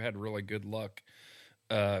other. I've had really good luck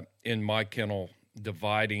in my kennel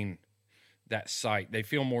dividing that site. They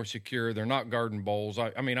feel more secure. They're not garden bowls.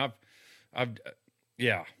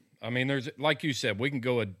 There's, like you said, we can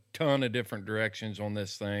go a ton of different directions on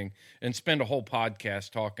this thing and spend a whole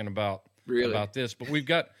podcast talking about this. But we've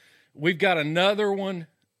got another one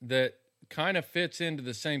that kind of fits into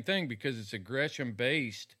the same thing because it's aggression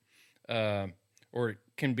based, or it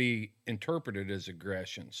can be interpreted as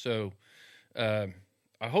aggression. So I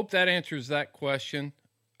hope that answers that question.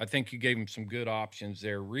 I think you gave him some good options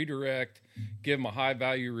there. Redirect, give him a high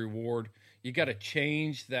value reward. You got to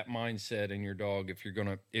change that mindset in your dog if you're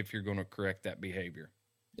gonna correct that behavior.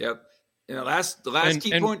 Yep. The last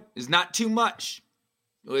key point is not too much.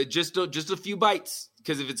 Just a few bites,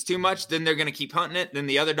 because if it's too much, then they're going to keep hunting it. Then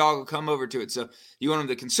the other dog will come over to it. So you want them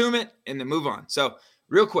to consume it and then move on. So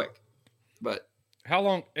real quick, but how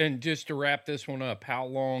long? And just to wrap this one up, how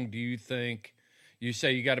long do you think? You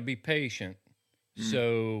say you got to be patient. Mm-hmm.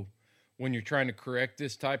 So when you're trying to correct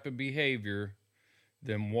this type of behavior,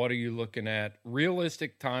 then what are you looking at?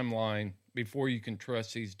 Realistic timeline before you can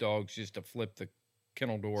trust these dogs just to flip the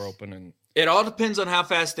kennel door open. And it all depends on how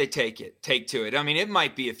fast they take to it. I mean, it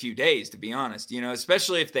might be a few days, to be honest,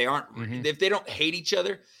 especially if they aren't, if they don't hate each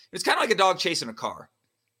other. It's kind of like a dog chasing a car.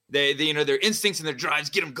 They their instincts and their drives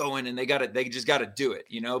get them going, and they just got to do it,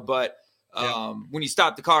 But when you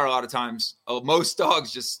stop the car, a lot of times, most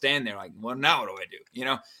dogs just stand there like, well, now what do I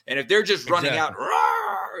do? And if they're just running out,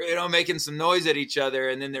 making some noise at each other,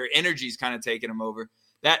 and then their energy's kind of taking them over,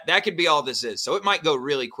 that could be all this is. So it might go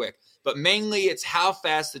really quick. But mainly it's how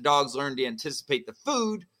fast the dogs learn to anticipate the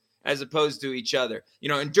food as opposed to each other.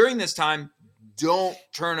 And during this time, don't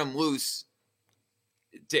turn them loose.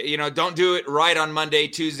 Don't do it right on Monday,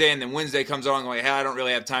 Tuesday, and then Wednesday comes along going, hey, I don't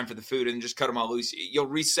really have time for the food, and just cut them all loose. You'll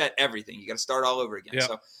reset everything. You got to start all over again. Yep.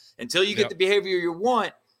 So until you get the behavior you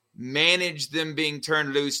want, manage them being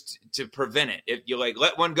turned loose to prevent it. If you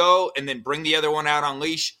let one go and then bring the other one out on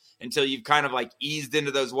leash until you've kind of eased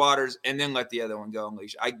into those waters, and then let the other one go on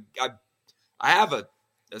leash. I have a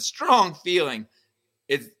strong feeling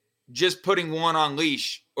it's just putting one on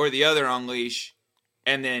leash or the other on leash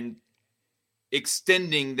and then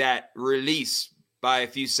extending that release by a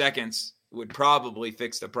few seconds would probably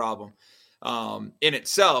fix the problem in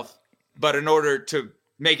itself. But in order to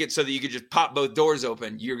make it so that you could just pop both doors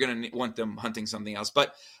open, you're going to want them hunting something else.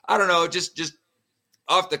 But I don't know, just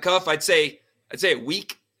off the cuff, I'd say a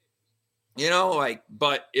week.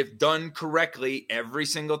 But if done correctly every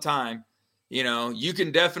single time, you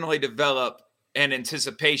can definitely develop an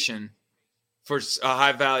anticipation for a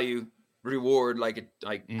high value reward, like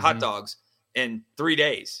hot dogs in 3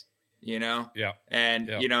 days, and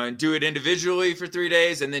do it individually for 3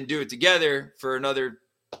 days and then do it together for another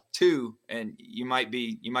 2. And you might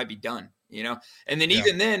be done, and then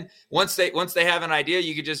even then, once they have an idea,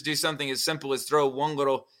 you could just do something as simple as throw one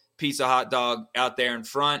little piece of hot dog out there in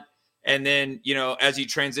front. And then, as you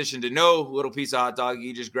transition to no little piece of hot dog,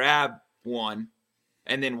 you just grab one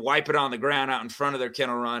and then wipe it on the ground out in front of their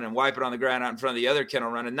kennel run and wipe it on the ground out in front of the other kennel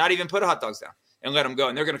run and not even put hot dogs down and let them go.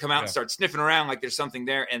 And they're going to come out and start sniffing around like there's something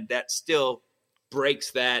there. And that still breaks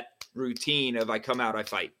that routine of I come out, I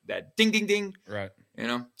fight, that ding, ding, ding. Right.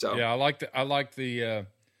 So yeah, I like the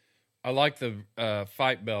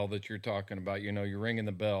fight bell that you're talking about. You're ringing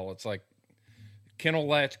the bell. It's like, kennel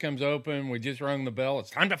latch comes open. We just rung the bell.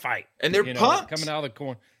 It's time to fight. And they're pumped. Coming out of the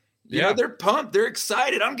corner. They're pumped. They're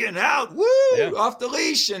excited. I'm getting out. Woo! Yeah. Off the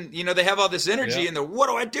leash. And, they have all this energy and they're, what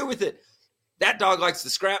do I do with it? That dog likes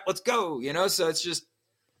to scrap. Let's go. So it's just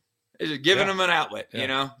giving them an outlet,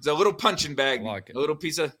 It's a little punching bag, a little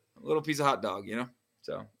piece of hot dog,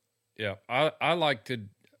 So, yeah,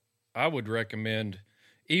 I would recommend,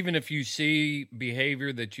 even if you see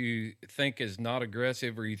behavior that you think is not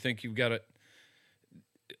aggressive or you think you've got it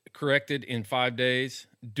corrected in 5 days,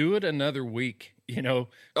 do it another week. Go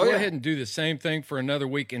ahead and do the same thing for another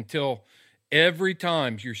week until every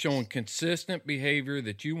time you're showing consistent behavior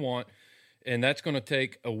that you want. And that's going to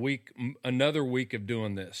take another week of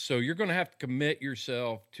doing this. So you're going to have to commit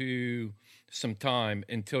yourself to some time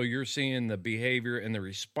until you're seeing the behavior and the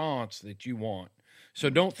response that you want. So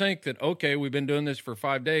don't think that, okay, we've been doing this for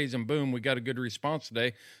 5 days and boom, we got a good response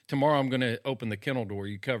today. Tomorrow I'm going to open the kennel door.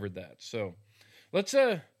 You covered that. So let's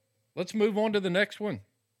move on to the next one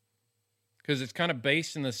because it's kind of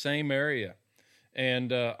based in the same area.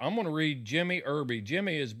 And I'm going to read Jimmy Irby.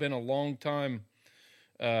 Jimmy has been a long time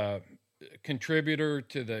contributor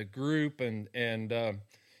to the group, and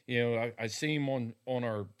I see him on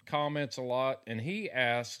our comments a lot, and he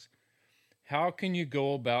asks, how can you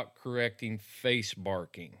go about correcting face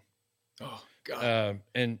barking? Oh, God.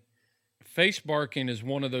 And face barking is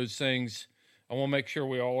one of those things, I want to make sure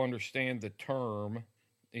we all understand the term,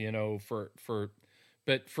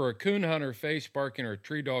 but for a coon hunter, face barking, or a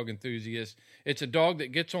tree dog enthusiast, it's a dog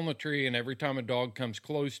that gets on the tree, and every time a dog comes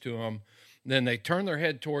close to them, then they turn their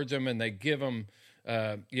head towards them and they give them,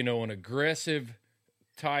 an aggressive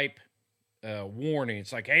type warning.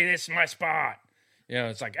 It's like, hey, this is my spot. You know,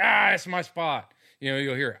 it's like, it's my spot. You know,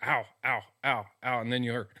 you'll hear, ow, ow, ow, ow. And then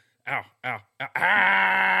you'll hear, ow, ow, ow,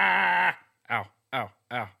 ah, ow, ow,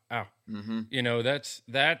 ow, ow. Mm-hmm. You know,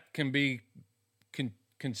 that can be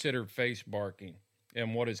considered face barking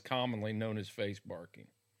and what is commonly known as face barking.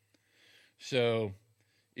 So,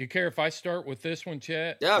 you care if I start with this one,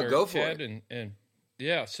 Chad? Yeah, go for it. And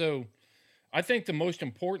yeah, so I think the most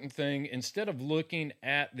important thing, instead of looking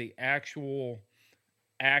at the actual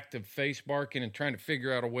act of face barking and trying to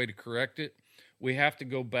figure out a way to correct it, we have to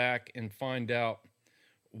go back and find out,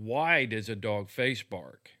 why does a dog face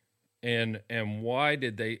bark? And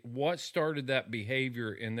what started that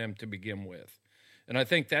behavior in them to begin with? And I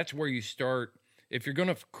think that's where you start. If you're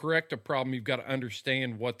going to correct a problem, you've got to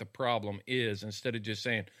understand what the problem is instead of just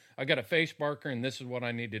saying, I got a face barker and this is what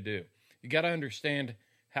I need to do. You got to understand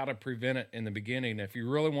how to prevent it in the beginning. If you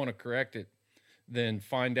really want to correct it, then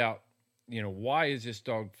find out, you know, why is this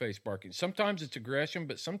dog face barking? Sometimes it's aggression,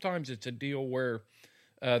 but sometimes it's a deal where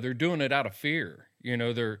they're doing it out of fear. You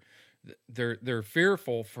know, they're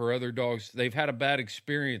fearful for other dogs. They've had a bad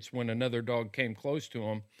experience when another dog came close to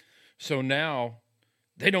them. So now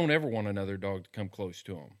they don't ever want another dog to come close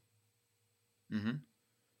to them. Mm-hmm.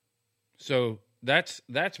 So that's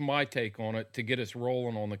my take on it to get us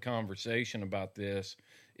rolling on the conversation about this,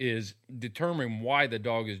 is determine why the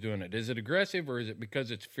dog is doing it. Is it aggressive or is it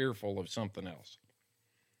because it's fearful of something else?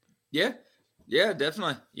 Yeah,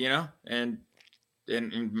 definitely. You know, and to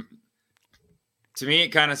me, it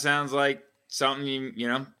kind of sounds like something, you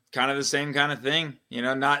know, kind of the same kind of thing, you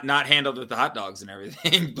know, not handled with the hot dogs and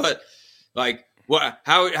everything, but like,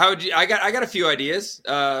 how would you, I got a few ideas.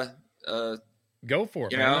 Go for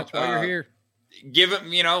it, man. That's why you're here. Give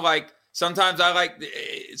them, you know, like sometimes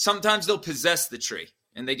they'll possess the tree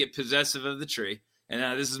and they get possessive of the tree.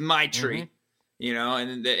 And this is my tree, you know,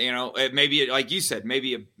 and you know, it maybe like you said,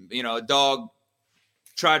 maybe a dog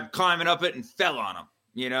tried climbing up it and fell on him,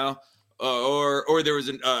 you know, or there was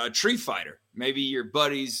a tree fighter. Maybe your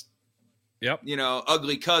buddy's, you know,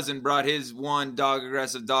 ugly cousin brought his one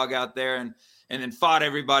aggressive dog out there and then fought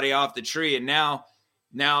everybody off the tree. And now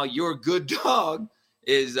your good dog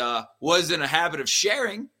was in a habit of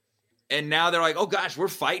sharing. And now they're like, oh gosh, we're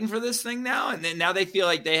fighting for this thing now. And then now they feel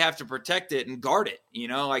like they have to protect it and guard it, you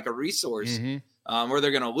know, like a resource, or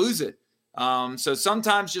they're going to lose it. So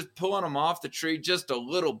sometimes just pulling them off the tree just a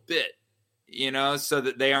little bit, you know, so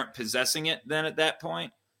that they aren't possessing it then at that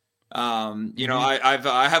point. You know,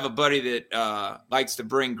 I have a buddy that likes to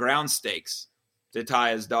bring ground stakes to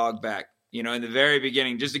tie his dog back, you know, in the very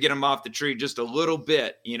beginning, just to get him off the tree just a little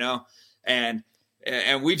bit, you know, and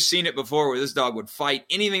we've seen it before where this dog would fight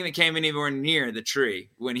anything that came anywhere near the tree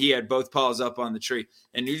when he had both paws up on the tree,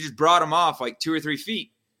 and you just brought him off like 2 or 3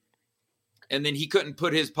 feet. And then he couldn't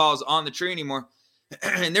put his paws on the tree anymore.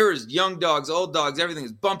 And there was young dogs, old dogs, everything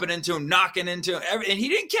was bumping into him, knocking into him. And he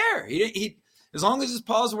didn't care. He as long as his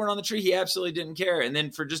paws weren't on the tree, he absolutely didn't care. And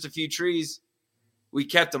then for just a few trees, we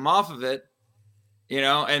kept him off of it, you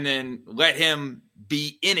know, and then let him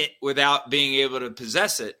be in it without being able to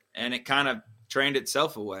possess it. And it kind of trained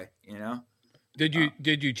itself away, you know. Did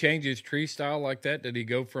you change his tree style like that? Did he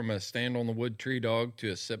go from a stand on the wood tree dog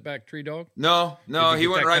to a sit back tree dog? No, he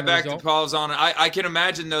went right back to paws on it. I can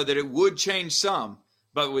imagine though that it would change some,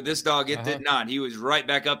 but with this dog, it did not. He was right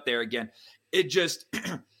back up there again. It just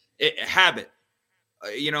habit,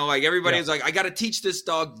 you know, like everybody's like, I got to teach this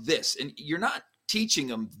dog this, and you're not teaching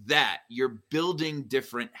them that. You're building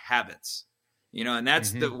different habits, you know, and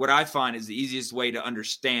that's what I find is the easiest way to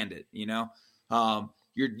understand it, you know.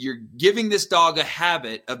 You're giving this dog a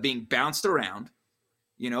habit of being bounced around,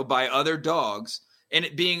 you know, by other dogs and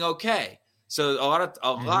it being okay. So a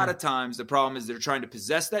lot of times the problem is they're trying to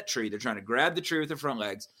possess that tree. They're trying to grab the tree with their front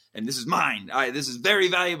legs. And this is mine. This is very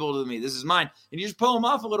valuable to me. This is mine. And you just pull them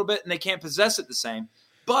off a little bit and they can't possess it the same.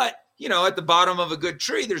 But, you know, at the bottom of a good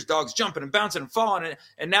tree, there's dogs jumping and bouncing and falling.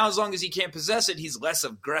 And now as long as he can't possess it, he's less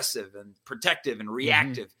aggressive and protective and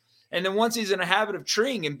reactive. And then once he's in a habit of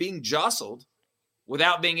treeing and being jostled,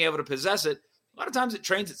 without being able to possess it, a lot of times it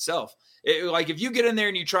trains itself. Like if you get in there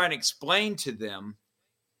and you try and explain to them,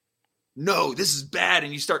 no, this is bad,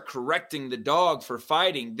 and you start correcting the dog for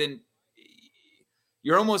fighting, then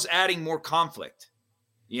you're almost adding more conflict.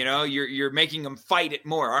 You know, you're making them fight it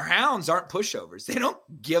more. Our hounds aren't pushovers. They don't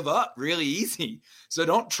give up really easy. So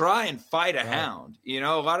don't try and fight a hound. You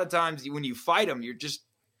know, a lot of times when you fight them, you're just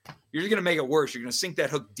going to make it worse. You're going to sink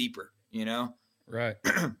that hook deeper, you know? Right.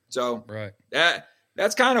 So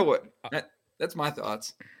that's kind of that's my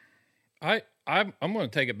thoughts. I'm going to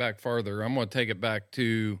take it back farther. I'm going to take it back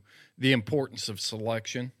to the importance of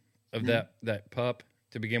selection of that pup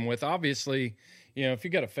to begin with. Obviously, if you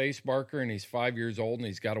got a face barker and he's 5 years old and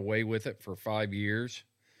he's got away with it for 5 years,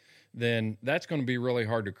 then that's going to be really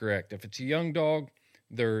hard to correct. If it's a young dog,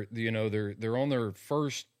 they're on their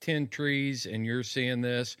first 10 trees and you're seeing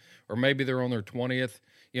this, or maybe they're on their 20th,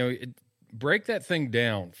 break that thing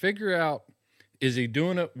down. Figure out, is he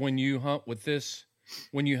doing it when you hunt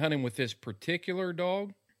him with this particular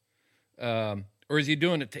dog? Or is he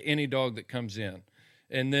doing it to any dog that comes in?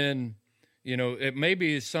 And then, it may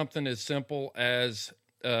be something as simple as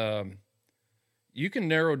you can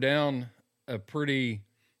narrow down a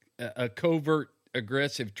covert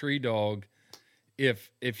aggressive tree dog.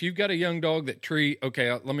 If you've got a young dog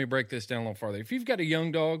let me break this down a little farther. If you've got a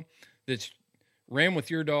young dog that's ran with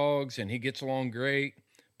your dogs and he gets along great,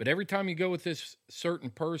 but every time you go with this certain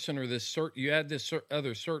person or you add this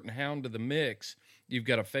other certain hound to the mix, you've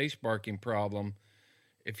got a face barking problem.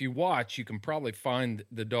 If you watch, you can probably find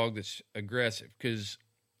the dog that's aggressive, because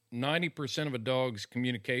 90% of a dog's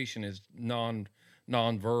communication is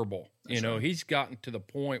nonverbal. Right. He's gotten to the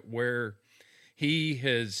point where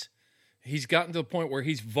he's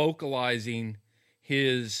vocalizing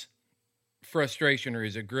his frustration or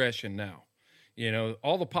his aggression now.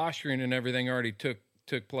 All the posturing and everything already took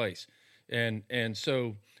place. And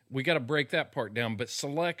so we got to break that part down. But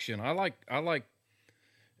selection, I like, and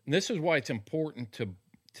this is why it's important to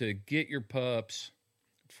get your pups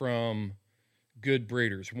from good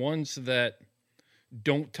breeders, ones that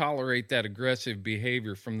don't tolerate that aggressive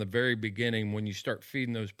behavior from the very beginning when you start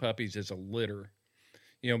feeding those puppies as a litter.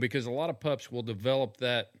 Because a lot of pups will develop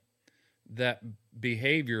that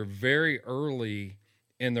behavior very early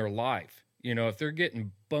in their life. If they're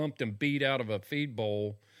getting bumped and beat out of a feed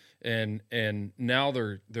bowl and now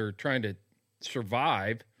they're trying to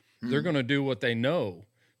survive, they're going to do what they know.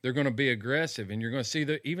 They're going to be aggressive, and you're going to see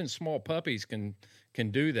that even small puppies can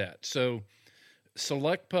do that. So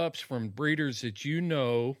select pups from breeders that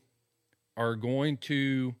are going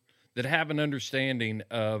to, that have an understanding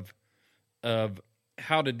of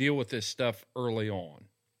how to deal with this stuff early on,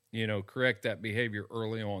 correct that behavior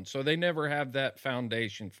early on. So they never have that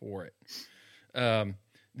foundation for it.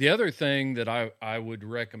 The other thing that I would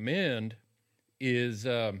recommend is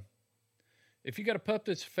if you got a pup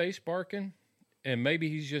that's face barking and maybe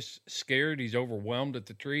he's just scared, he's overwhelmed at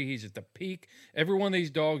the tree, he's at the peak. Every one of these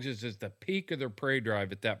dogs is at the peak of their prey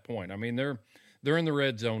drive at that point. I mean, they're in the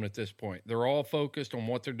red zone at this point. They're all focused on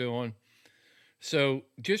what they're doing. So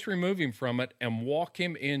just remove him from it and walk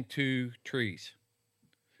him into trees.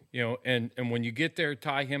 And when you get there,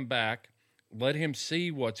 tie him back, let him see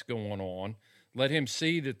what's going on. Let him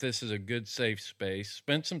see that this is a good, safe space.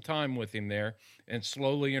 Spend some time with him there and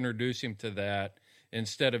slowly introduce him to that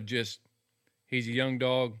instead of just, he's a young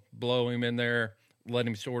dog, blow him in there, let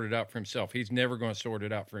him sort it out for himself. He's never going to sort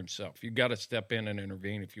it out for himself. You've got to step in and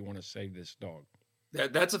intervene if you want to save this dog.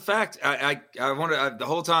 That's a fact. I the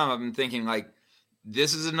whole time I've been thinking,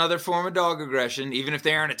 this is another form of dog aggression. Even if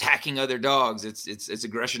they aren't attacking other dogs, it's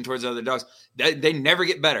aggression towards other dogs. They never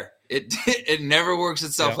get better. It never works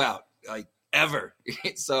itself out, ever.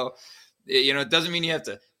 So, it doesn't mean you have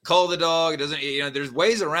to cull the dog. It doesn't, there's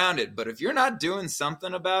ways around it. But if you're not doing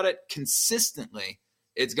something about it consistently,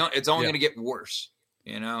 it's only going to get worse.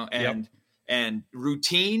 And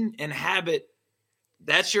routine and habit,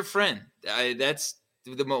 that's your friend. That's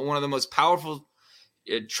one of the most powerful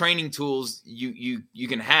training tools you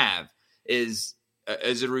can have is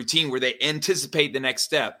a routine where they anticipate the next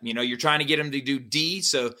step. You're trying to get them to do D,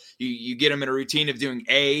 so you get them in a routine of doing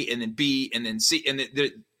A and then B and then C, and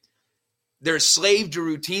they're a slave to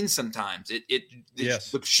routine sometimes.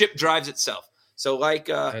 The ship drives itself. So like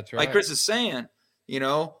Chris is saying,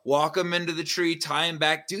 walk them into the tree, tie them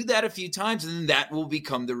back, do that a few times, and then that will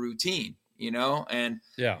become the routine. And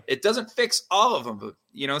it doesn't fix all of them, but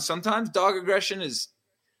sometimes dog aggression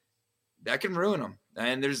that can ruin them.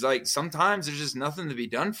 And there's sometimes there's just nothing to be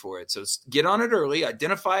done for it. So get on it early,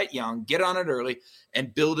 identify it young, get on it early,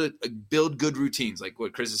 and build good routines. Like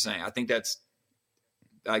what Chris is saying. I think that's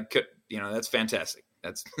fantastic.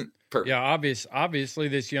 That's perfect. Yeah. Obviously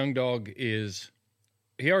this young dog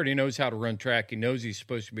he already knows how to run track. He knows he's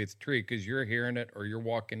supposed to be at the tree because you're hearing it or you're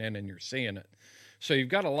walking in and you're seeing it. So you've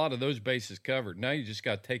got a lot of those bases covered. Now you just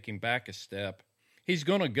got to take him back a step. He's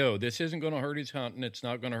going to go. This isn't going to hurt his hunting. It's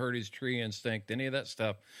not going to hurt his tree instinct, any of that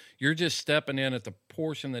stuff. You're just stepping in at the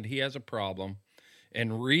portion that he has a problem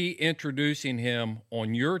and reintroducing him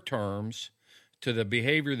on your terms to the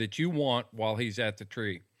behavior that you want while he's at the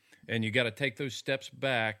tree. And you got to take those steps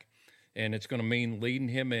back, and it's going to mean leading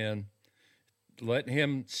him in, letting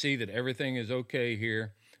him see that everything is okay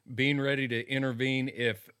here, being ready to intervene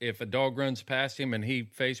if a dog runs past him and he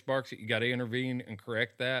face barks it, you got to intervene and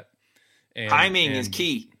correct that. And, timing is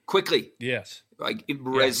key. Quickly. Yes. Like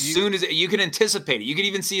soon as you can anticipate it. You can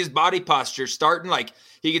even see his body posture starting. Like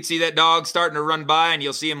he could see that dog starting to run by, and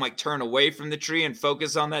you'll see him like turn away from the tree and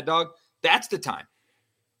focus on that dog. That's the time.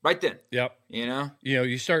 Right then. Yep.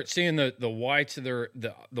 You start seeing the whites of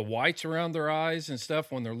the whites around their eyes and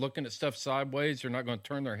stuff when they're looking at stuff sideways. They're not going to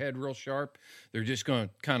turn their head real sharp. They're just going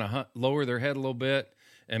to kind of lower their head a little bit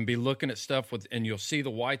and be looking at stuff and you'll see the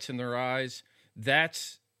whites in their eyes.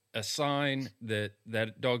 That's a sign that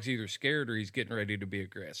dog's either scared or he's getting ready to be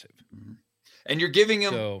aggressive. Mm-hmm. And you're giving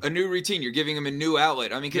him a new routine. You're giving him a new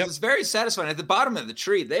outlet. I mean, because it's very satisfying. At the bottom of the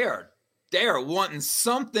tree, they are wanting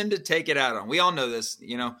something to take it out on. We all know this,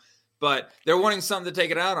 but they're wanting something to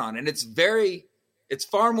take it out on. And it's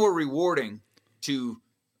far more rewarding to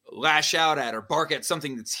lash out at or bark at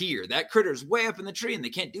something that's here. That critter's way up in the tree and they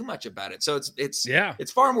can't do much about it. So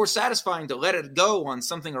it's far more satisfying to let it go on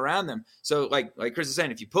something around them. So like Chris is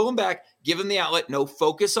saying, if you pull them back, give them the outlet, no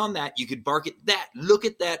focus on that. You could bark at that, look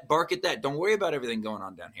at that, bark at that. Don't worry about everything going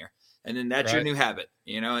on down here. And then that's your new habit,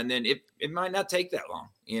 and then it might not take that long,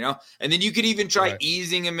 and then you could even try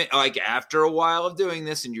easing him, like after a while of doing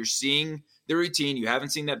this and you're seeing the routine, you haven't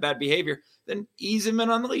seen that bad behavior, then ease him in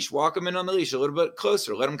on the leash, walk him in on the leash a little bit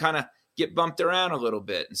closer, let him kind of get bumped around a little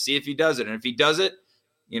bit and see if he does it. And if he does it,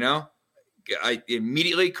 I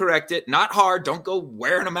immediately correct it, not hard. Don't go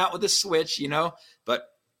wearing him out with a switch, but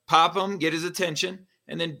pop him, get his attention,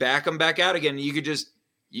 and then back him back out again.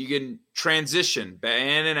 You can transition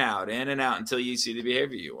in and out until you see the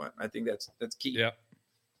behavior you want. I think that's key.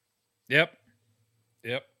 Yep.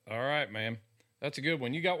 All right, man. That's a good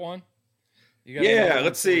one. You got one?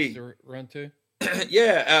 Let's see. To run to?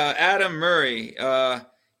 Adam Murray.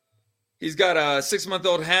 He's got a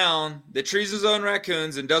 6-month-old hound that trees his own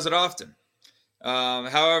raccoons and does it often.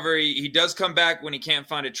 However, he does come back when he can't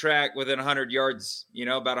find a track within 100 yards.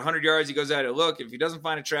 About 100 yards, he goes out to look. If he doesn't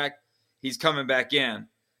find a track, he's coming back in.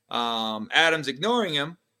 Adam's ignoring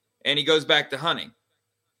him, and he goes back to hunting.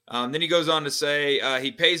 Then he goes on to say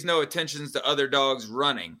he pays no attention to other dogs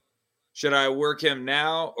running. Should I work him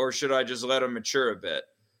now, or should I just let him mature a bit?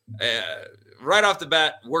 Right off the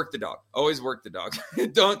bat, work the dog. Always work the dog.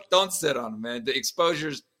 Don't sit on him, man. The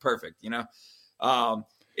exposure's perfect. I'm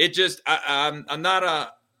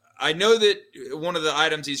not I know that one of the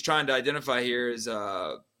items he's trying to identify here is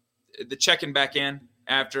the checking back in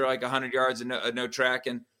after like 100 yards and no track.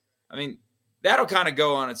 And I mean, that'll kind of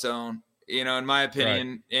go on its own, in my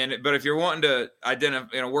opinion. Right. But if you're wanting to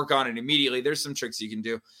identify, work on it immediately, there's some tricks you can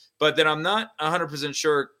do. But then I'm not 100%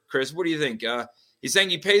 sure, Chris. What do you think? He's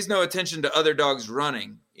saying he pays no attention to other dogs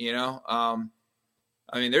running. I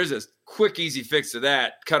mean, there's a quick, easy fix to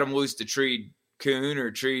that. Cut them loose to treed coon or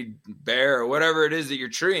treed bear or whatever it is that you're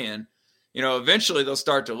treeing. Eventually they'll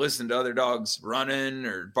start to listen to other dogs running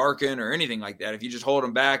or barking or anything like that. If you just hold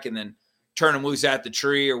them back and then turn them loose at the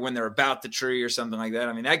tree or when they're about the tree or something like that,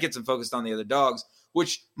 I mean, that gets them focused on the other dogs,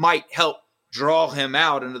 which might help draw him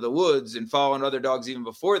out into the woods and following other dogs even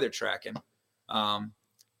before they're tracking.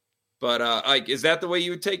 Is that the way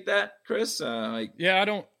you would take that, Chris? I've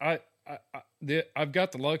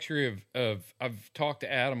got the luxury of I've talked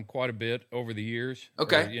to Adam quite a bit over the years.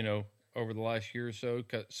 Okay. Over the last year or so.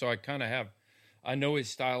 So I kind of I know his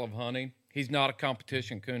style of hunting. He's not a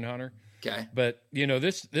competition coon hunter. Okay. But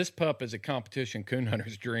this pup is a competition coon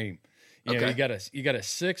hunter's dream. You got a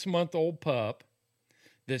 6-month-old pup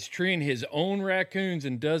that's treeing his own raccoons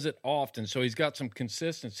and does it often. So he's got some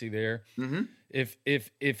consistency there. Mm-hmm.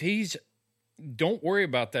 If he's, don't worry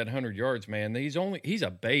about that 100 yards, man. He's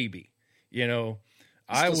a baby.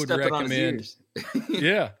 I would recommend.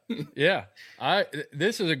 Yeah.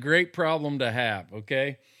 This is a great problem to have.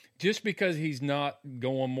 Okay. Just because he's not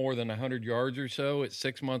going more than 100 yards or so at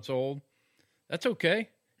 6 months old, that's okay.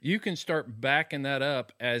 You can start backing that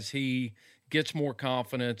up as he gets more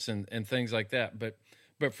confidence and things like that. But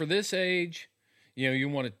for this age, you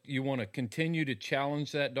want to continue to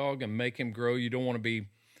challenge that dog and make him grow. You don't want to be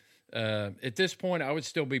at this point. I would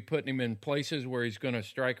still be putting him in places where he's going to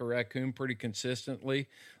strike a raccoon pretty consistently,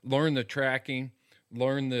 learn the tracking,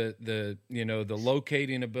 learn the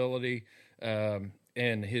locating ability,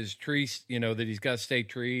 and his trees, that he's got to stay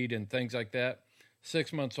treed and things like that.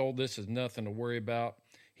 6 months old, this is nothing to worry about.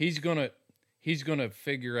 He's gonna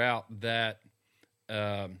figure out that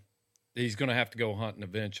he's gonna have to go hunting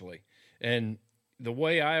eventually. And the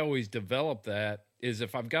way I always develop that is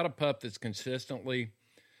if I've got a pup that's consistently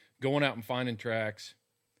going out and finding tracks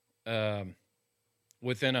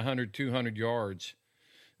within 100, 200 yards,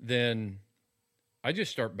 then I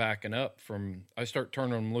just start backing up I start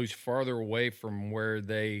turning them loose farther away from where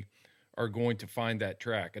they are going to find that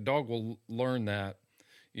track. A dog will learn that,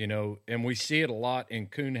 and we see it a lot in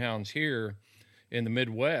coonhounds here in the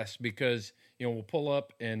Midwest because, we'll pull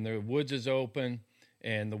up and the woods is open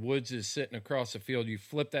and the woods is sitting across the field. You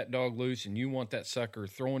flip that dog loose and you want that sucker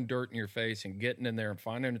throwing dirt in your face and getting in there and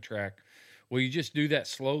finding a track. Well, you just do that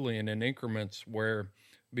slowly and in increments where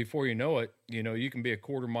before you know it, you can be a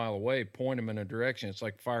quarter mile away, point them in a direction. It's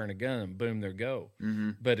like firing a gun and boom, they go.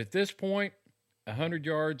 Mm-hmm. But at this point, 100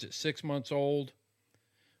 yards at 6 months old,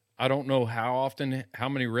 I don't know how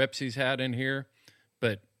many reps he's had in here,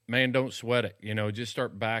 but man, don't sweat it. Just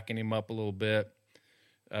start backing him up a little bit.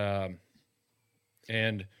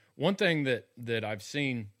 And one thing that I've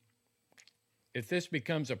seen, if this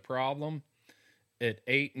becomes a problem at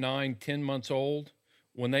 8, 9, 10 months old,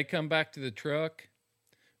 when they come back to the truck,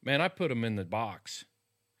 man, I put them in the box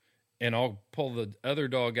and I'll pull the other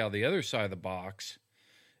dog out the other side of the box.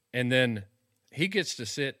 And then he gets to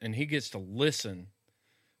sit and he gets to listen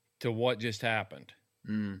to what just happened.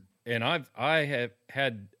 Mm. And I have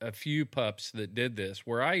had a few pups that did this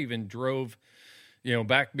where I even drove,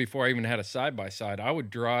 back before I even had a side-by-side, I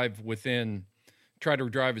would try to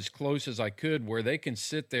drive as close as I could where they can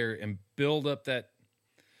sit there and build up that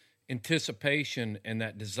anticipation and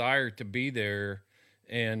that desire to be there.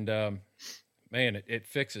 And, man, it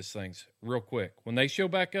fixes things real quick. When they show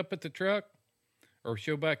back up at the truck or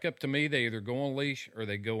show back up to me, they either go on leash or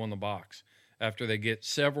they go on the box after they get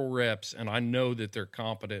several reps, and I know that they're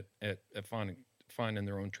competent at finding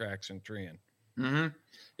their own tracks and treeing. Mm-hmm.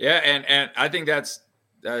 Yeah, and I think that's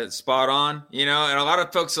spot on, and a lot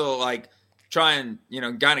of folks will try and,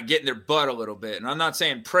 kind of get in their butt a little bit. And I'm not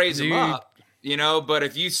saying praise them up, but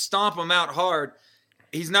if you stomp them out hard,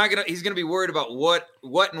 he's going to be worried about what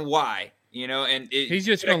and why, and he's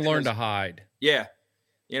just going to learn to hide. Yeah.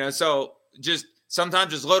 So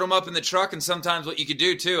sometimes just load them up in the truck, and sometimes what you could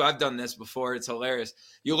do too, I've done this before, it's hilarious.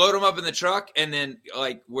 You load them up in the truck, and then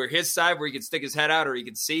where his side, where he can stick his head out or he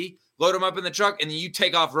can see, load him up in the truck, and then you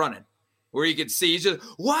take off running where you can see. He's just,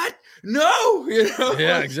 what? No!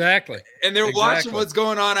 Yeah, exactly. And they're watching what's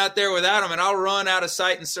going on out there without him, and I'll run out of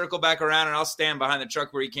sight and circle back around, and I'll stand behind the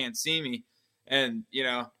truck where he can't see me. And,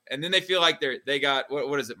 and then they feel like they got,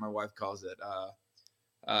 what is it my wife calls it?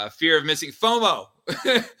 Fear of missing, FOMO,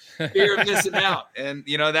 fear of missing out. And,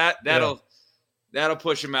 that'll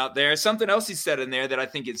push him out there. Something else he said in there that I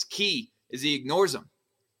think is key is he ignores them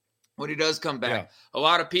when he does come back. Yeah. A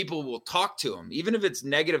lot of people will talk to him, even if it's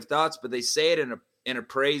negative thoughts, but they say it in a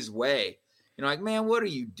praise way. Like, man, what are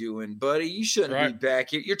you doing, buddy? You shouldn't be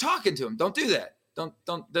back here. You're talking to him. Don't do that. Don't.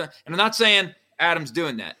 And I'm not saying Adam's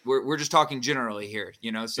doing that. We're just talking generally here,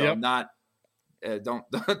 so yep. I'm not,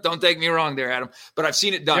 don't take me wrong there, Adam, but I've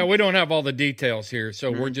seen it done. Yeah, we don't have all the details here,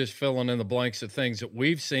 so we're just filling in the blanks of things that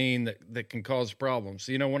we've seen that can cause problems.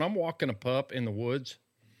 When I'm walking a pup in the woods,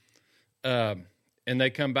 and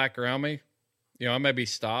they come back around me, I may be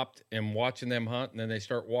stopped and watching them hunt, and then they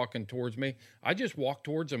start walking towards me. I just walk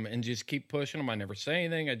towards them and just keep pushing them. I never say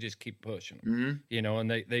anything. I just keep pushing them, and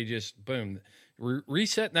they just, boom,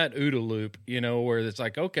 resetting that OODA loop, where it's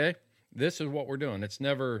like, okay, this is what we're doing. It's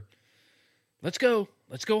never, let's go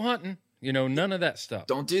hunting. None of that stuff.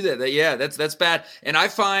 Don't do that. Yeah, that's bad. And I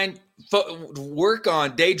find work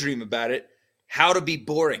on daydream about it, how to be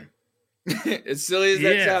boring. As silly as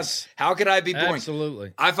that sounds, how could I be boring?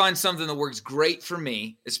 Absolutely. I find something that works great for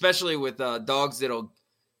me, especially with dogs that'll,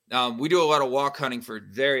 we do a lot of walk hunting for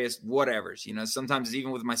various whatevers, sometimes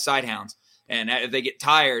even with my sighthounds. And if they get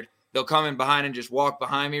tired, they'll come in behind and just walk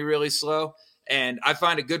behind me really slow. And I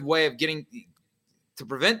find a good way of getting to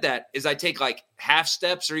prevent that is I take half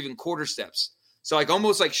steps or even quarter steps. So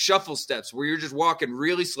almost like shuffle steps where you're just walking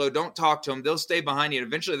really slow. Don't talk to them. They'll stay behind you. And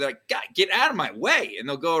eventually they're like, God, get out of my way. And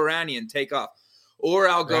they'll go around you and take off. Or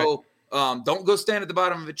I'll go, don't go stand at the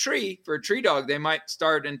bottom of a tree. For a tree dog, they might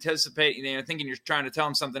start anticipating, thinking you're trying to tell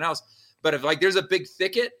them something else. But if there's a big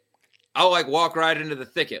thicket, I'll walk right into the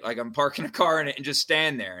thicket. I'm parking a car in it and just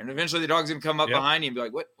stand there. And eventually the dog's going to come up behind you and be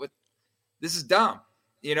like, what, this is dumb,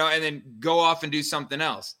 and then go off and do something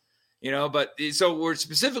else, but so we're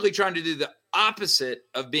specifically trying to do the opposite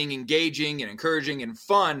of being engaging and encouraging and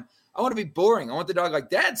fun. I want to be boring. I want the dog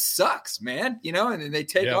that sucks, man, and then they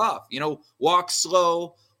take off, walk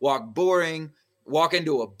slow, walk boring, walk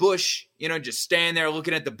into a bush, just stand there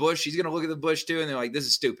looking at the bush. He's going to look at the bush too. And they're like, this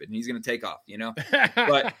is stupid. And he's going to take off,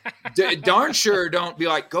 but darn sure don't be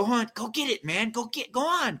like, go hunt, go get it, man. Go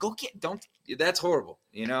on, go get, don't, that's horrible.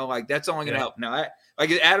 That's only going to help. Now,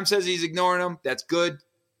 like Adam says, he's ignoring them. That's good.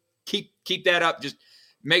 Keep that up. Just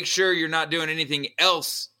make sure you're not doing anything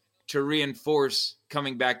else to reinforce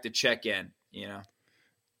coming back to check in, you know?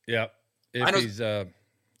 Yeah. If I know, he's, I've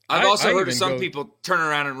also heard of some people turn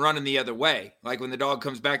around and running the other way. Like when the dog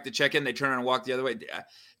comes back to check in, they turn around and walk the other way.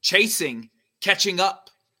 Chasing, catching up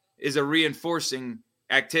is a reinforcing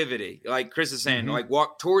activity. Like Chris is saying, like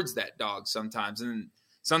walk towards that dog sometimes. And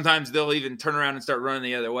sometimes they'll even turn around and start running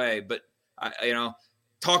the other way. But, you know,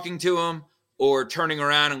 talking to them or turning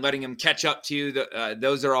around and letting them catch up to you,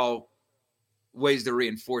 those are all ways to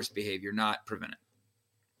reinforce behavior, not prevent it.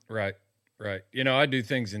 Right. You know, I do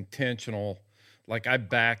things intentional. Like I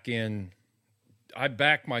back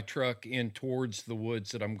my truck in towards the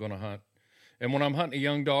woods that I'm going to hunt. And when I'm hunting a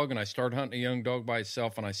young dog and I start hunting a young dog by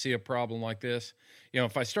itself and I see a problem like this, you know,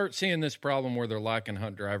 if I start seeing this problem where they're lacking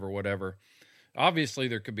hunt drive or whatever, obviously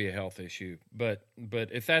there could be a health issue. But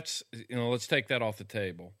if that's, you know, let's take that off the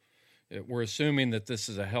table. We're assuming that this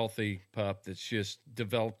is a healthy pup that's just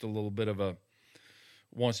developed a little bit of a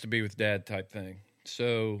wants to be with dad type thing.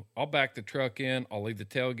 So I'll back the truck in. I'll leave the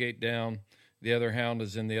tailgate down. The other hound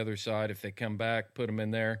is in the other side. If they come back, put them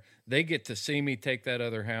in there. They get to see me take that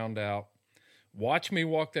other hound out. Watch me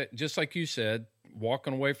walk that, just like you said,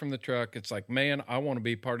 walking away from the truck. It's like, man, I want to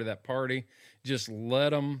be part of that party. Just let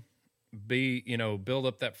them be, you know, build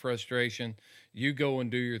up that frustration. You go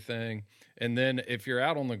and do your thing. And then if you're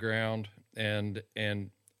out on the ground, and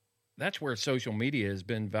that's where social media has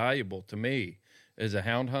been valuable to me as a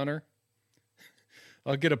hound hunter.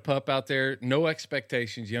 I'll get a pup out there, no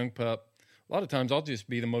expectations, young pup. A lot of times I'll just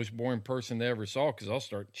be the most boring person they ever saw because I'll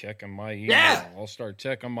start checking my email. Yeah. I'll start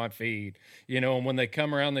checking my feed, you know, and when they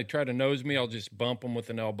come around, they try to nose me, I'll just bump them with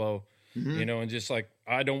an elbow, you know, and just like,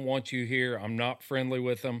 I don't want you here. I'm not friendly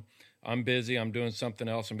with them. I'm busy. I'm doing something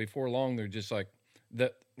else. And before long, they're just like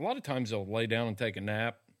that. A lot of times they'll lay down and take a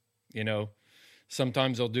nap, you know,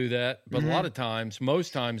 sometimes they'll do that, but a lot of times,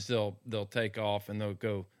 most times they'll take off and they'll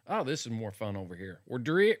go, oh, this is more fun over here. We're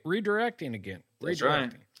redirecting again. That's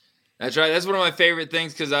right. That's right. That's one of my favorite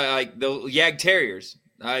things because I like the Yag Terriers.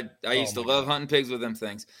 I used to love hunting pigs with them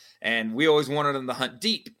things. And we always wanted them to hunt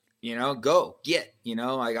deep, you know, go, get, you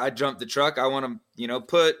know, like I jumped the truck. I want them, you know,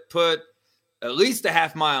 put at least a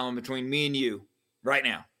half mile in between me and you right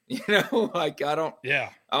now. You know, like I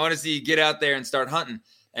want to see you get out there and start hunting.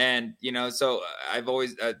 And, you know, so I've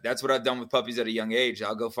always, that's what I've done with puppies at a young age.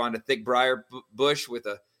 I'll go find a thick briar bush with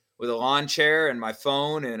a lawn chair and my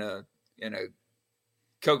phone and a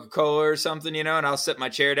Coca-Cola or something, you know, and I'll set my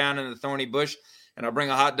chair down in the thorny bush and I'll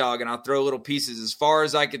bring a hot dog and I'll throw little pieces as far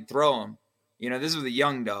as I could throw them. You know, this was a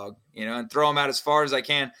young dog, you know, and throw them out as far as I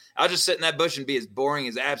can. I'll just sit in that bush and be as boring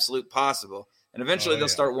as absolute possible. And eventually they'll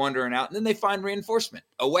start wandering out and then they find reinforcement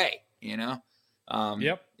away, you know?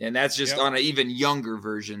 And that's just on an even younger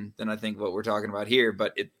version than I think what we're talking about here,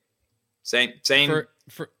 but same.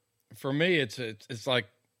 For me, it's like,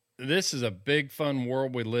 this is a big fun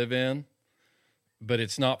world we live in, but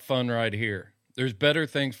it's not fun right here. There's better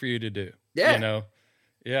things for you to do. Yeah. You know?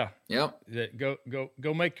 Yeah. Yep.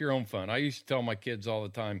 Go make your own fun. I used to tell my kids all the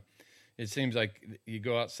time, it seems like you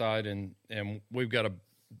go outside and we've got a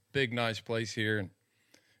big, nice place here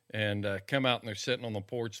and come out and they're sitting on the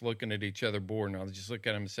porch looking at each other bored. And I'll just look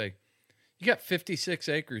at them and say, you got 56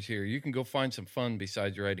 acres here. You can go find some fun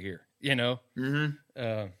besides right here, you know?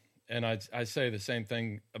 And I say the same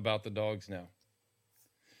thing about the dogs now.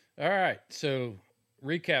 All right. So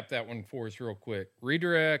recap that one for us real quick.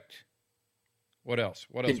 Redirect. What else?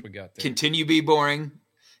 What else we got there? Continue be boring.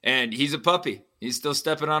 And he's a puppy. He's still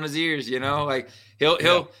stepping on his ears, you know, like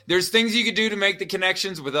there's things you could do to make the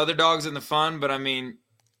connections with other dogs and the fun. But I mean,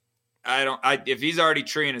 if he's already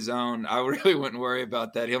treeing his own, I really wouldn't worry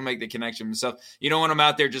about that. He'll make the connection himself. You don't want him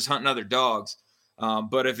out there just hunting other dogs.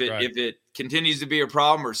 But if it continues to be a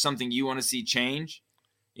problem or something you want to see change,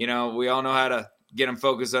 you know, we all know how to get him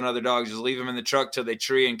focused on other dogs. Just leave him in the truck till they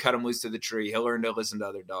tree and cut him loose to the tree. He'll learn to listen to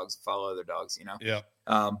other dogs, follow other dogs, you know? Yeah.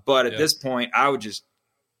 But at this point, I would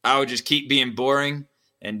just keep being boring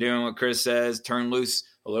and doing what Chris says, turn loose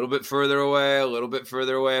a little bit further away.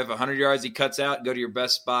 If 100 yards he cuts out, go to your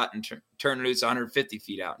best spot and turn loose 150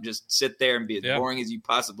 feet out and just sit there and be as boring as you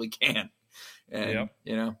possibly can. And,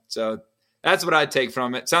 you know, so that's what I'd take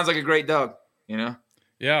from it. Sounds like a great dog, you know?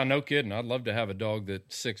 Yeah, no kidding. I'd love to have a dog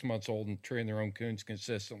that's 6 months old and treeing their own coons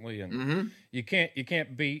consistently. And you can't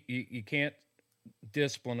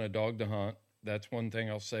discipline a dog to hunt. That's one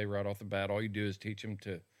thing I'll say right off the bat. All you do is teach them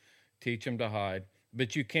to hide,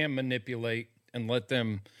 but you can manipulate and let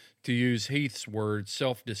them, to use Heath's words,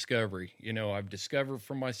 self-discovery. You know, I've discovered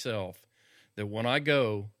for myself that when I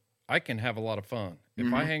go, I can have a lot of fun.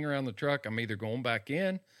 If I hang around the truck, I'm either going back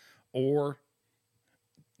in or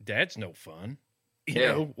Dad's no fun. you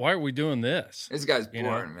know, why are we doing this? This guy's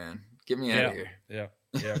boring, man. Get me out of here. Yeah,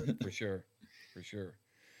 for sure.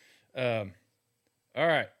 All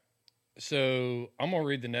right. So I'm going to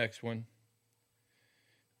read the next one.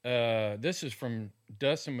 This is from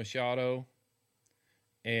Dustin Machado.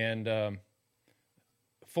 And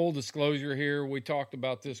full disclosure here, we talked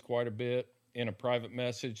about this quite a bit in a private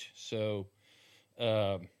message. So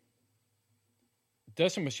Dustin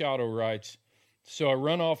Machado writes, so I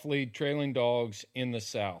run off lead trailing dogs in the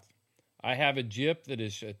South. I have a gyp that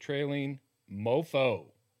is a trailing mofo.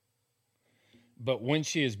 But when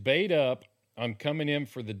she is bayed up, I'm coming in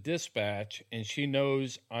for the dispatch, and she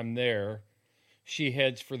knows I'm there. She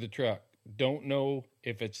heads for the truck. Don't know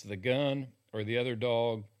if it's the gun or the other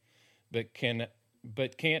dog, but can't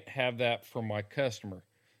have that for my customer.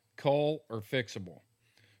 Cull or fixable.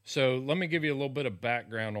 So let me give you a little bit of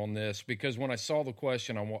background on this, because when I saw the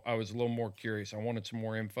question, I was a little more curious. I wanted some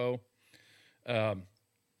more info.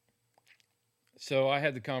 So I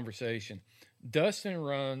had the conversation. Dustin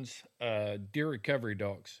runs deer recovery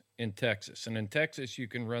dogs in Texas. And in Texas, you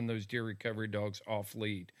can run those deer recovery dogs off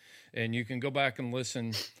lead. And you can go back and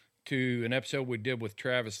listen to an episode we did with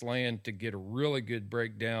Travis Land to get a really good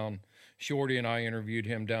breakdown. Shorty and I interviewed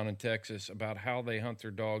him down in Texas about how they hunt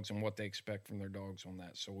their dogs and what they expect from their dogs on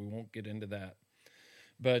that. So we won't get into that.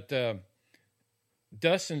 But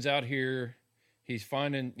Dustin's out here. He's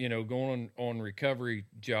finding, going on recovery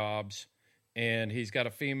jobs. And he's got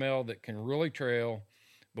a female that can really trail,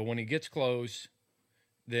 but when he gets close,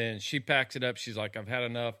 then she packs it up. She's like, I've had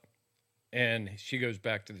enough, and she goes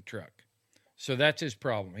back to the truck. So that's his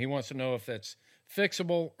problem. He wants to know if that's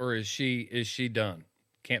fixable or is she done?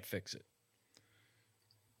 Can't fix it.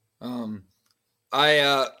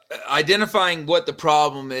 Identifying what the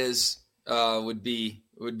problem is would be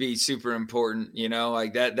super important.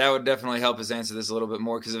 Like that would definitely help us answer this a little bit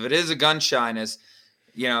more, because if it is a gun shyness,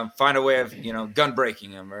 find a way of, gun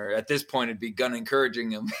breaking them, or at this point it'd be gun encouraging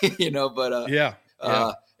them, but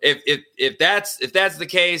if that's the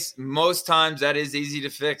case, most times that is easy to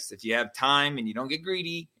fix. If you have time and you don't get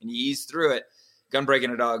greedy and you ease through it, gun breaking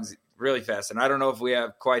a dog's really fast. And I don't know if we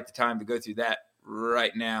have quite the time to go through that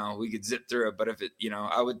right now. We could zip through it, but if it,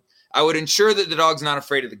 I would ensure that the dog's not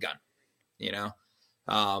afraid of the gun, and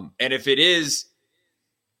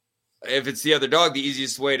if it's the other dog, the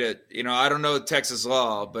easiest way to, I don't know Texas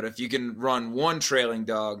law, but if you can run one trailing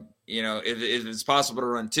dog, if it's possible to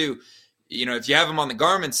run two, if you have them on the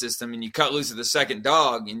Garmin system and you cut loose of the second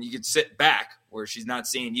dog and you could sit back where she's not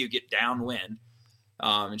seeing you, get downwind,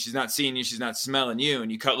 and she's not seeing you, she's not smelling you,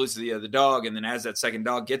 and you cut loose of the other dog, and then as that second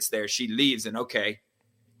dog gets there, she leaves, and that's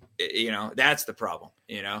the problem,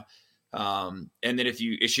 and then if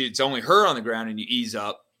it's only her on the ground and you ease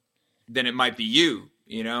up, then it might be you,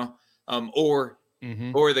 or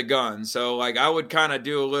the gun. So like I would kind of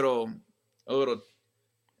do a little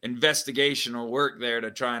investigational work there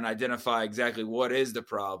to try and identify exactly what is the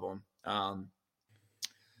problem.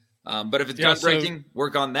 But if it's gun breaking,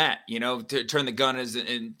 work on that, to turn the gun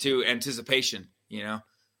into anticipation,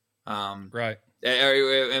 Right.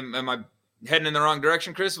 Am I heading in the wrong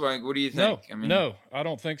direction, Chris? What do you think? No, I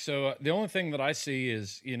don't think so. The only thing that I see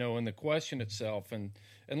is, in the question itself, and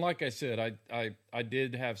like I said, I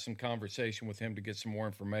did have some conversation with him to get some more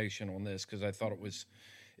information on this, because I thought it was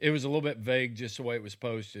a little bit vague just the way it was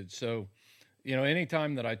posted. So,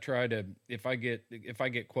 anytime that I try to, if I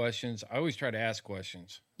get questions, I always try to ask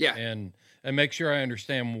questions. Yeah. And make sure I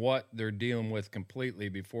understand what they're dealing with completely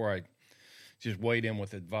before I just wade in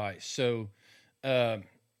with advice. So,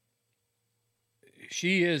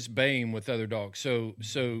 she is baying with other dogs. So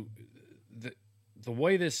the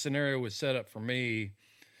way this scenario was set up for me,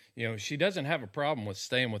 she doesn't have a problem with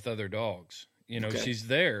staying with other dogs. Okay.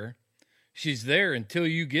 She's there until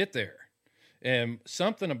you get there. And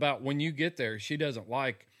something about when you get there, she doesn't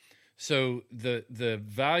like. So the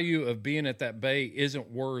value of being at that bay isn't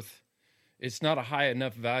it's not a high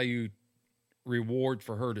enough value reward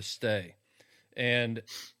for her to stay. And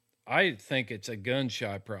I think it's a gun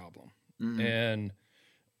shy problem. Mm-hmm. And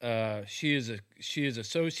she is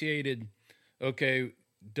associated. Okay,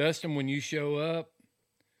 Dustin, when you show up,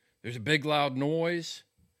 there's a big loud noise,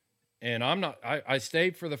 and I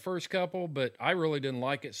stayed for the first couple, but I really didn't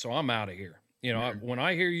like it, so I'm out of here. When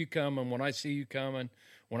I hear you coming, when I see you coming,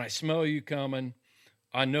 when I smell you coming,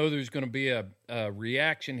 I know there's going to be a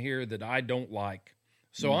reaction here that I don't like.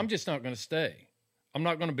 So I'm just not going to stay. I'm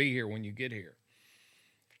not going to be here when you get here.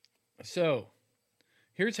 So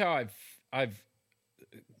here's how I've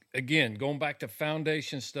again, going back to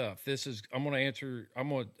foundation stuff. I'm going to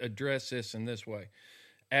address this in this way.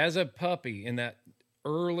 As a puppy in that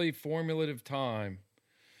early formulative time,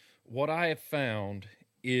 what I have found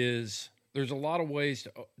is there's a lot of ways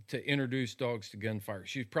to introduce dogs to gunfire.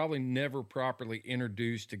 She's probably never properly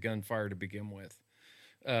introduced to gunfire to begin with.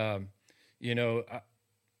 At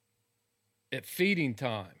feeding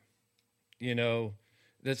time,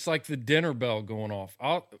 that's like the dinner bell going off.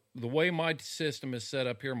 The way my system is set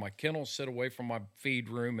up here, my kennels sit away from my feed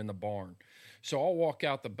room in the barn. So I'll walk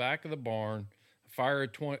out the back of the barn, fire a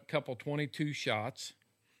couple 22 shots,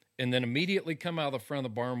 and then immediately come out of the front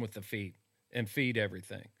of the barn with the feed and feed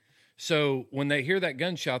everything. So when they hear that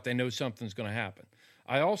gunshot, they know something's going to happen.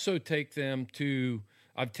 I also take them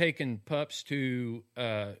I've taken pups to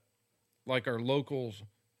like our local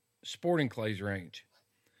sporting clays range.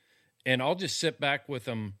 And I'll just sit back with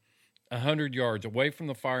them 100 yards away from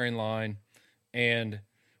the firing line. And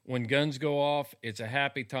when guns go off, it's a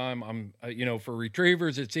happy time. For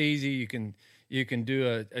retrievers, it's easy. You can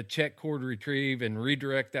do a check cord retrieve and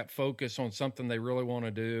redirect that focus on something they really want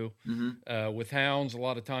to do. Mm-hmm. With hounds, a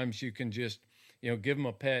lot of times you can just, give them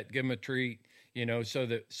a pet, give them a treat, so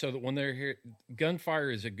that when they're here, gunfire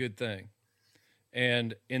is a good thing.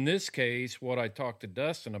 And in this case, what I talked to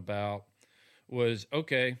Dustin about was,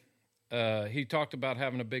 okay, he talked about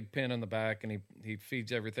having a big pen in the back and he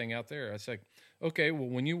feeds everything out there. I said, okay, well,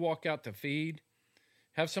 when you walk out to feed,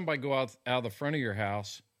 have somebody go out of the front of your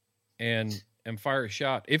house and fire a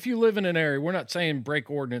shot. If you live in an area, we're not saying break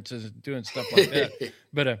ordinances and doing stuff like that,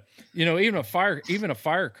 but even a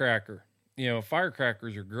firecracker,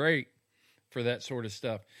 firecrackers are great for that sort of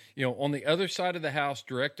stuff. On the other side of the house,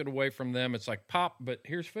 directed away from them, it's like pop, but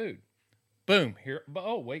here's food. Boom, here.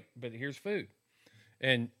 Oh wait, but here's food,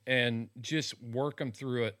 and just work them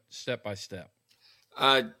through it step by step.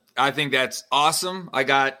 I think that's awesome. I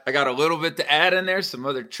got a little bit to add in there, some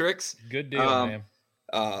other tricks. Good deal, man.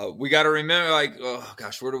 We got to remember, oh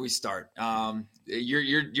gosh, where do we start?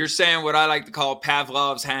 You're saying what I like to call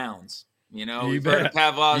Pavlov's hounds. We've heard of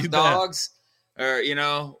Pavlov's dogs, or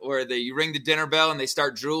where you ring the dinner bell and they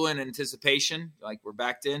start drooling in anticipation. Like, we're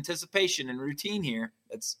back to anticipation and routine here.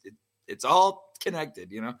 It's all connected.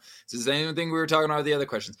 It's the same thing we were talking about with the other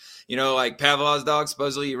questions. Like Pavlov's dog,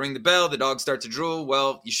 supposedly you ring the bell, the dog starts to drool.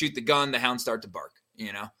 Well, you shoot the gun, the hounds start to bark.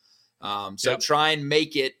 Try and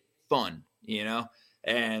make it fun.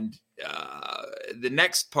 And the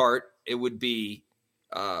next part, it would be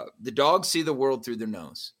the dogs see the world through their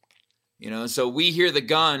nose. So we hear the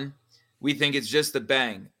gun, we think it's just the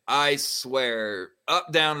bang. I swear,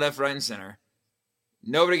 up, down, left, right, and center.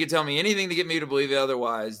 Nobody can tell me anything to get me to believe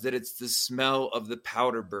otherwise, that it's the smell of the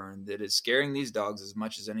powder burn that is scaring these dogs as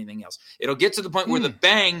much as anything else. It'll get to the point where the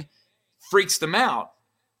bang freaks them out.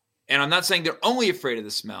 And I'm not saying they're only afraid of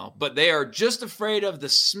the smell, but they are just afraid of the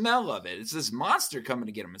smell of it. It's this monster coming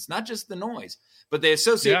to get them. It's not just the noise, but they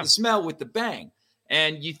associate the smell with the bang.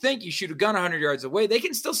 And you think you shoot a gun 100 yards away, they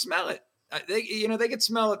can still smell it. They could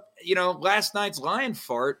smell it. Last night's lion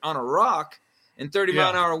fart on a rock in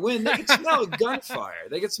 30-mile-an-hour wind. They could smell a gunfire.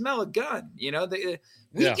 They could smell a gun.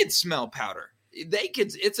 We could smell powder.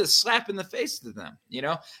 It's a slap in the face to them,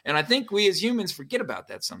 and I think we as humans forget about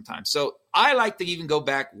that sometimes. So I like to even go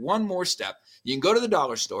back one more step. You can go to the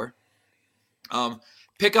dollar store,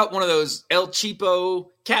 pick up one of those El Cheapo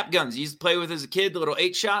cap guns you used to play with as a kid, the little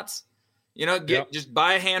 8 shots, just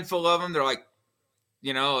buy a handful of them. They're like, a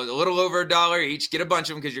little over $1 each. Get a bunch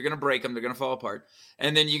of them because you're going to break them. They're going to fall apart.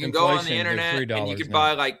 And then you can go on the internet and you can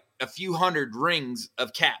buy like a few hundred rings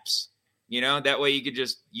of caps, that way you could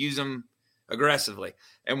just use them aggressively.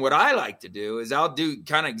 And what I like to do is I'll do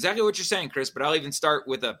kind of exactly what you're saying, Chris, but I'll even start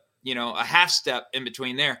with a half step in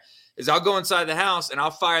between there. Is I'll go inside the house and I'll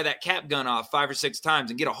fire that cap gun off 5 or 6 times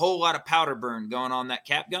and get a whole lot of powder burn going on that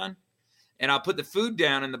cap gun. And I'll put the food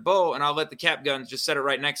down in the bowl and I'll let the cap gun just set it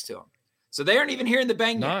right next to them. So they aren't even hearing the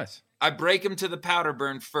bang. Nice. I break them to the powder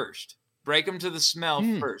burn first. Break them to the smell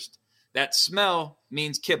first. That smell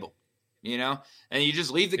means kibble, and you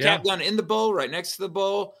just leave the cap gun in the bowl, right next to the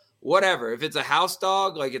bowl. Whatever. If it's a house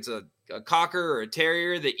dog, like it's a cocker or a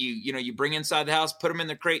terrier that you bring inside the house, put them in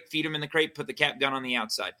the crate, feed them in the crate, put the cap gun on the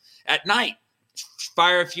outside. At night,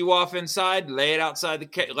 fire a few off inside, lay it outside the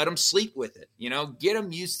crate, let them sleep with it. Get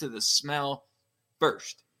them used to the smell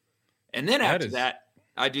first. And then after that,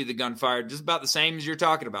 I do the gunfire just about the same as you're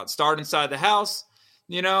talking about. Start inside the house,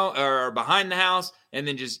 or behind the house, and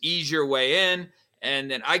then just ease your way in.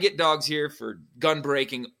 And then I get dogs here for gun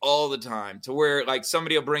breaking all the time, to where like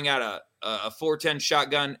somebody will bring out a 410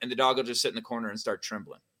 shotgun and the dog will just sit in the corner and start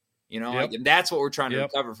trembling. And that's what we're trying to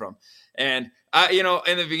recover from. And I,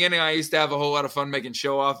 in the beginning, I used to have a whole lot of fun making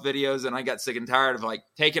show off videos, and I got sick and tired of like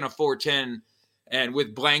taking a 410 and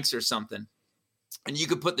with blanks or something, and you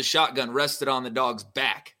could put the shotgun rested on the dog's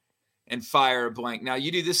back, and fire a blank. Now,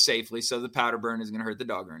 you do this safely, so the powder burn isn't going to hurt the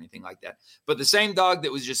dog or anything like that. But the same dog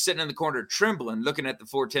that was just sitting in the corner trembling, looking at the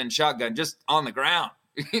 410 shotgun just on the ground,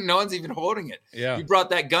 no one's even holding it. Yeah. You brought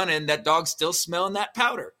that gun in, that dog's still smelling that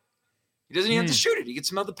powder. He doesn't even have to shoot it. He can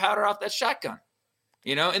smell the powder off that shotgun.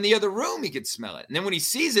 In the other room, he could smell it. And then when he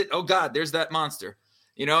sees it, oh, God, there's that monster.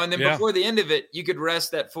 And then before the end of it, you could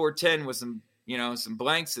rest that 410 with some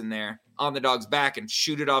blanks in there on the dog's back and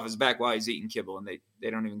shoot it off his back while he's eating kibble, and they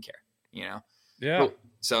don't even care, Yeah.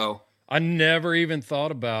 So I never even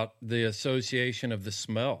thought about the association of the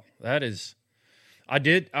smell. That is, I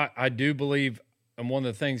do believe, and one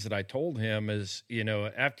of the things that I told him is,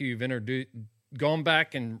 after you've gone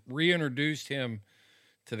back and reintroduced him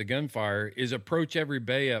to the gunfire, is approach every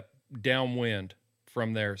bay up downwind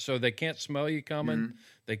from there, so they can't smell you coming. Mm-hmm.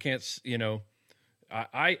 They can't,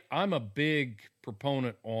 I'm a big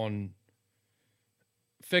proponent on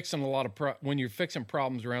fixing a lot of when you're fixing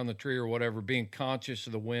problems around the tree or whatever, being conscious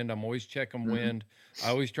of the wind. I'm always checking wind.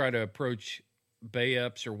 I always try to approach bay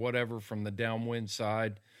ups or whatever from the downwind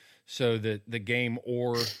side so that the game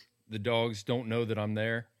or the dogs don't know that I'm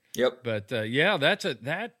there. Yep. But that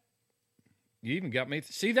you even got me.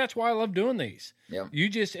 See, that's why I love doing these. Yep. You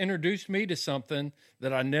just introduced me to something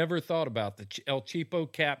that I never thought about, the El Cheapo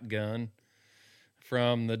cap gun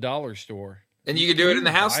from the dollar store. And you can do it in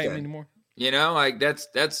the house then. Anymore?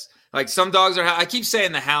 That's like some dogs are, I keep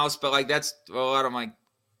saying the house, but like that's a lot of my,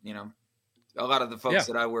 a lot of the folks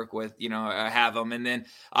that I work with, I have them. And then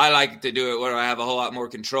I like to do it where I have a whole lot more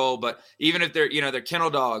control. But even if they're, they're kennel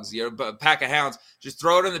dogs, a pack of hounds, just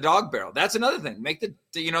throw it in the dog barrel. That's another thing. Make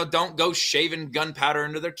don't go shaving gunpowder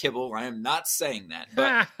into their kibble. I am not saying that.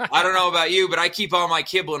 But I don't know about you, but I keep all my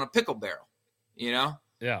kibble in a pickle barrel,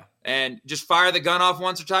 Yeah. And just fire the gun off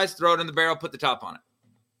once or twice, throw it in the barrel, put the top on it.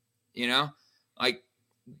 Like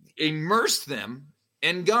immerse them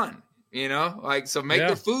in gun. So make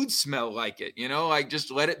the food smell like it,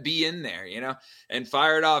 just let it be in there, and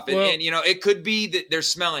fire it off. And, it could be that they're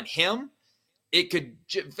smelling him. It could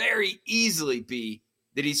very easily be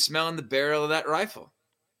that he's smelling the barrel of that rifle,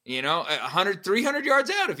 100, 300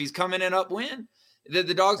 yards out. If he's coming in upwind, the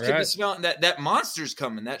dogs could be smelling that monster's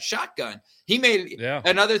coming, that shotgun. He may,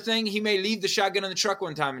 another thing, he may leave the shotgun in the truck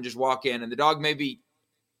one time and just walk in, and the dog may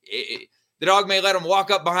let him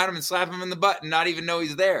walk up behind him and slap him in the butt and not even know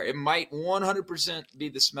he's there. It might 100% be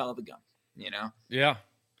the smell of the gun, Yeah.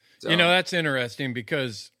 So, that's interesting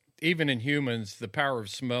because even in humans, the power of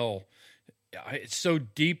smell, it's so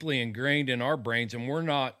deeply ingrained in our brains, and we're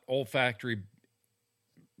not olfactory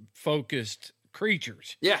focused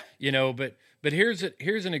creatures. Yeah. But here's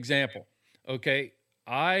an example. Okay.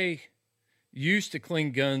 I used to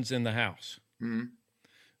clean guns in the house.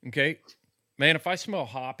 Mm-hmm. Okay. Man, if I smell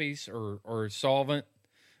hoppies or solvent,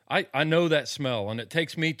 I know that smell, and it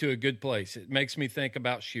takes me to a good place. It makes me think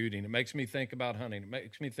about shooting. It makes me think about hunting. It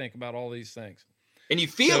makes me think about all these things. And you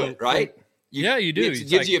feel it, right? You do. It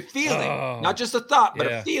gives you a feeling, not just a thought,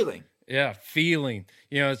 but a feeling. Yeah, feeling.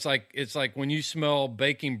 It's like when you smell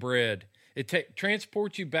baking bread, it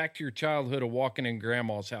transports you back to your childhood of walking in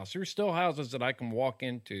grandma's house. There's still houses that I can walk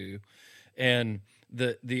into, and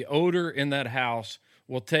the odor in that house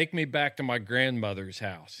will take me back to my grandmother's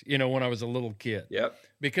house, when I was a little kid. Yep.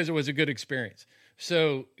 Because it was a good experience.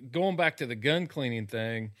 So going back to the gun cleaning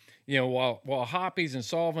thing, while hoppies and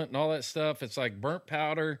solvent and all that stuff, it's like burnt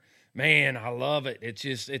powder. Man, I love it.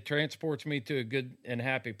 It transports me to a good and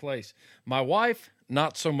happy place. My wife,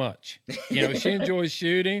 not so much. She enjoys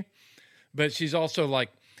shooting, but she's also like,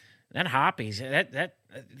 that hoppies,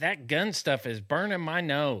 that gun stuff is burning my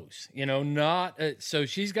nose, so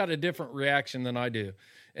she's got a different reaction than I do.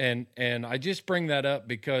 And I just bring that up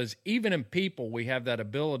because even in people, we have that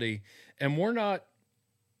ability, and we're not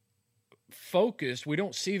focused. We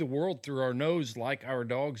don't see the world through our nose like our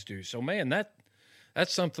dogs do. So man,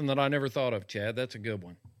 that's something that I never thought of, Chad. That's a good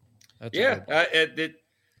one. I've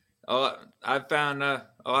found a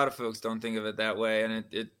lot of folks don't think of it that way, and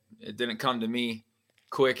it didn't come to me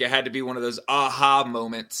quick. It had to be one of those aha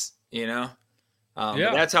moments,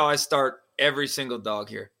 That's how I start every single dog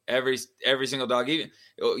here. Every single dog. Even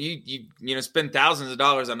you spend thousands of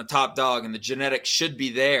dollars on a top dog, and the genetics should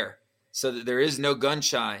be there so that there is no gun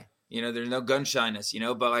shy. There's no gun shyness.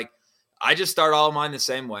 But like I just start all of mine the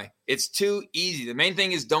same way. It's too easy. The main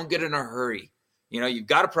thing is don't get in a hurry. You've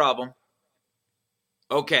got a problem.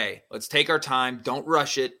 Okay, let's take our time. Don't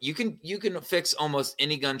rush it. You can fix almost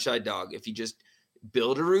any gun shy dog if you just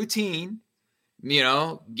build a routine,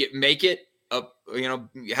 make it up,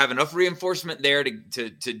 have enough reinforcement there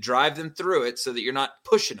to drive them through it so that you're not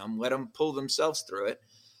pushing them, let them pull themselves through it.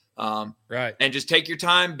 Right. And just take your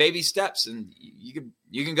time, baby steps, and you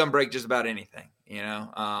You can gun break just about anything,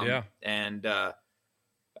 Yeah. And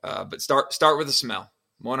but start with a smell,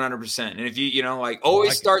 100%. And if you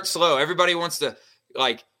always start slow. Everybody wants to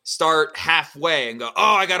start halfway and go,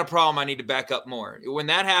 oh, I got a problem. I need to back up more. When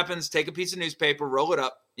that happens, take a piece of newspaper, roll it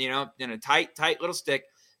up, in a tight little stick,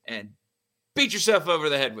 and beat yourself over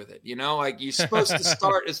the head with it. You're supposed to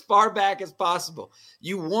start as far back as possible.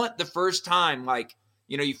 You want the first time,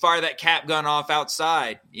 you fire that cap gun off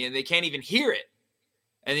outside, they can't even hear it.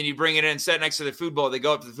 And then you bring it in, set it next to the food bowl. They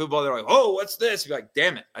go up to the food bowl. They're like, oh, what's this? You're like,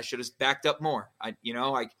 damn it. I should have backed up more.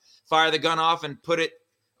 Fire the gun off and put it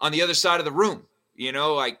on the other side of the room.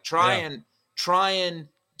 Try and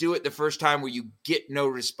do it the first time where you get no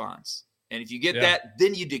response. And if you get that,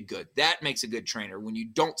 then you did good. That makes a good trainer when you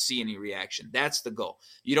don't see any reaction. That's the goal.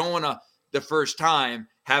 You don't want to, the first time,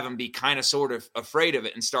 have them be kind of sort of afraid of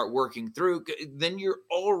it and start working through. Then you're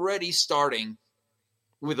already starting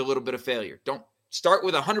with a little bit of failure. Don't start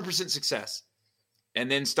with 100% success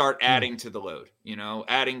and then start adding to the load,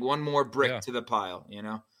 adding one more brick to the pile,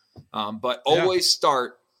 but always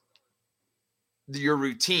start your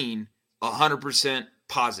routine 100%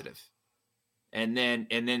 positive, and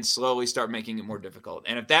then slowly start making it more difficult.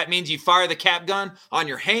 And if that means you fire the cap gun on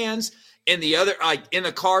your hands in the other, in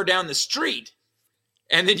the car down the street,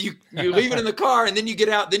 and then you leave it in the car, and then you get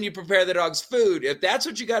out, then you prepare the dog's food. If that's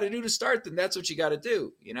what you got to do to start, then that's what you got to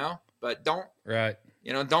do, but don't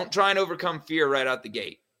try and overcome fear right out the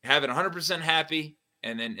gate. Have it 100% happy,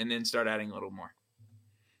 and then start adding a little more.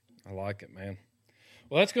 I like it, man.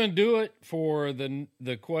 Well, that's going to do it for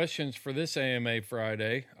the questions for this AMA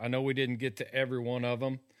Friday. I know we didn't get to every one of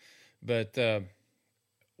them, but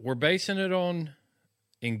we're basing it on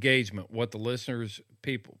engagement, what the listeners,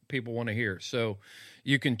 people want to hear. So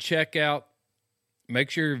you can check out, make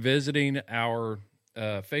sure you're visiting our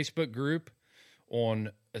Facebook group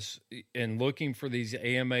and looking for these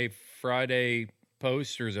AMA Friday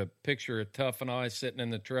posts. There's a picture of Tough and I sitting in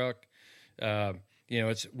the truck.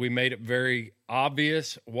 We made it very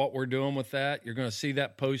obvious what we're doing with that. You're going to see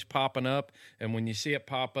that post popping up, and when you see it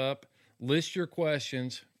pop up, list your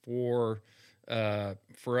questions for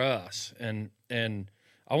us. And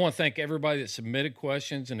I want to thank everybody that submitted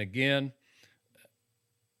questions. And again,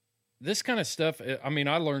 this kind of stuff, I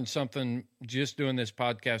learned something just doing this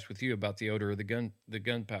podcast with you about the odor of the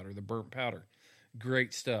gunpowder, the burnt powder.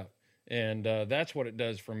 Great stuff. And that's what it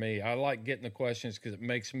does for me. I like getting the questions because it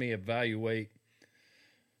makes me evaluate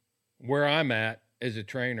where I'm at as a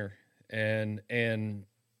trainer and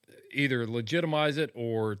either legitimize it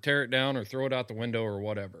or tear it down or throw it out the window or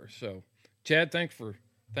whatever. So, Chad, thanks for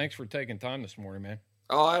taking time this morning, man.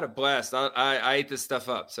 Oh, I had a blast. I ate this stuff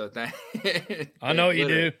up. So I know you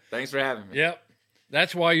do. Thanks for having me. Yep.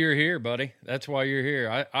 That's why you're here, buddy. That's why you're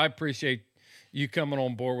here. I appreciate you coming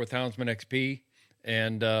on board with Houndsman XP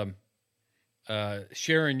and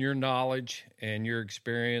sharing your knowledge and your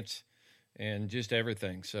experience and just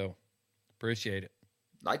everything. So appreciate it.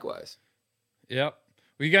 Likewise. Yep.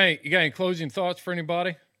 Well, you got any closing thoughts for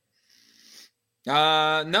anybody? No,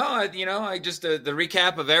 I just the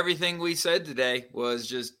recap of everything we said today was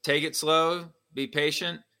just take it slow, be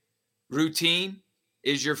patient. Routine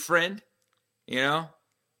is your friend, and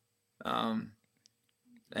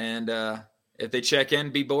if they check in,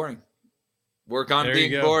 be boring. Work on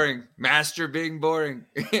being boring. Master being boring.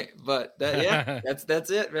 But that's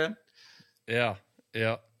it, man. Yeah.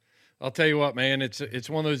 I'll tell you what, man. It's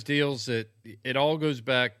one of those deals that it all goes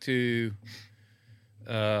back to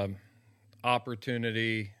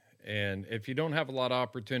opportunity. And if you don't have a lot of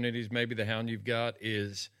opportunities, maybe the hound you've got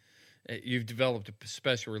is you've developed a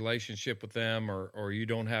special relationship with them, or you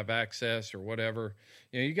don't have access or whatever.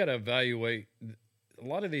 You got to evaluate. A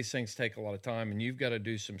lot of these things take a lot of time, and you've got to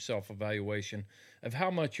do some self-evaluation of how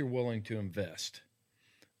much you're willing to invest.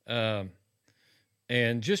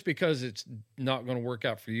 And just because it's not going to work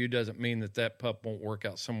out for you doesn't mean that pup won't work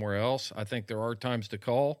out somewhere else. I think there are times to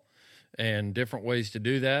call and different ways to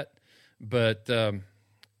do that. But a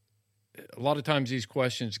lot of times these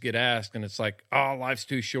questions get asked, and it's like, oh, life's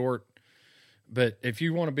too short. But if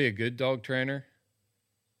you want to be a good dog trainer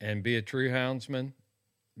and be a true houndsman,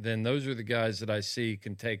 then those are the guys that I see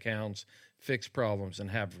can take hounds, fix problems, and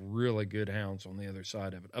have really good hounds on the other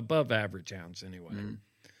side of it, above average hounds anyway. Mm.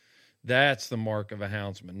 That's the mark of a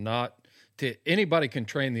houndsman. Not to anybody can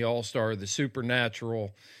train the all-star, the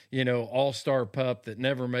supernatural, all-star pup that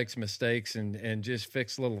never makes mistakes and just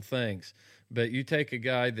fix little things. But you take a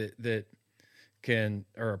guy that can,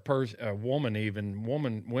 or a woman even,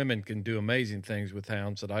 women can do amazing things with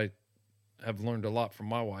hounds that I have learned a lot from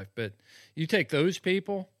my wife. But you take those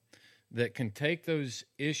people that can take those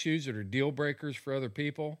issues that are deal breakers for other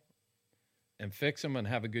people and fix them and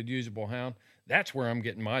have a good usable hound, that's where I'm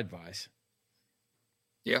getting my advice.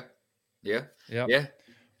 Yeah. Yep.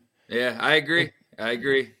 Yeah, I agree.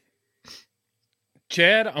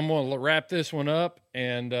 Chad, I'm going to wrap this one up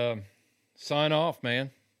and sign off,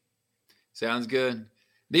 man. Sounds good.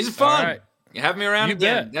 These are fun. Right. Have me around You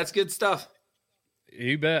again. bet. That's good stuff.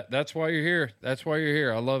 You bet. That's why you're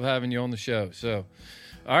here. I love having you on the show. So,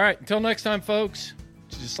 all right. Until next time, folks,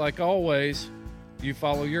 just like always, you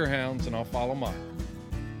follow your hounds and I'll follow mine.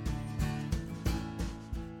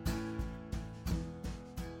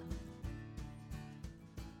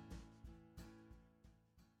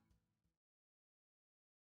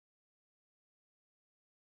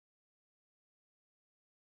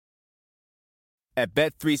 At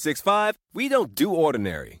Bet365, we don't do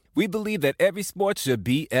ordinary. We believe that every sport should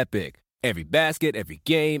be epic. Every basket, every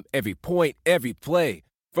game, every point, every play.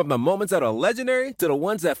 From the moments that are legendary to the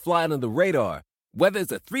ones that fly under the radar. Whether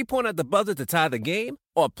it's a three-pointer at the buzzer to tie the game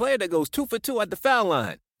or a player that goes 2 for 2 at the foul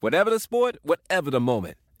line. Whatever the sport, whatever the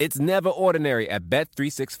moment. It's never ordinary at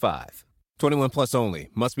Bet365. 21 plus only.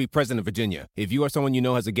 Must be present in Virginia. If you or someone you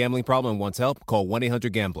know has a gambling problem and wants help, call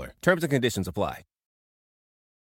 1-800-GAMBLER. Terms and conditions apply.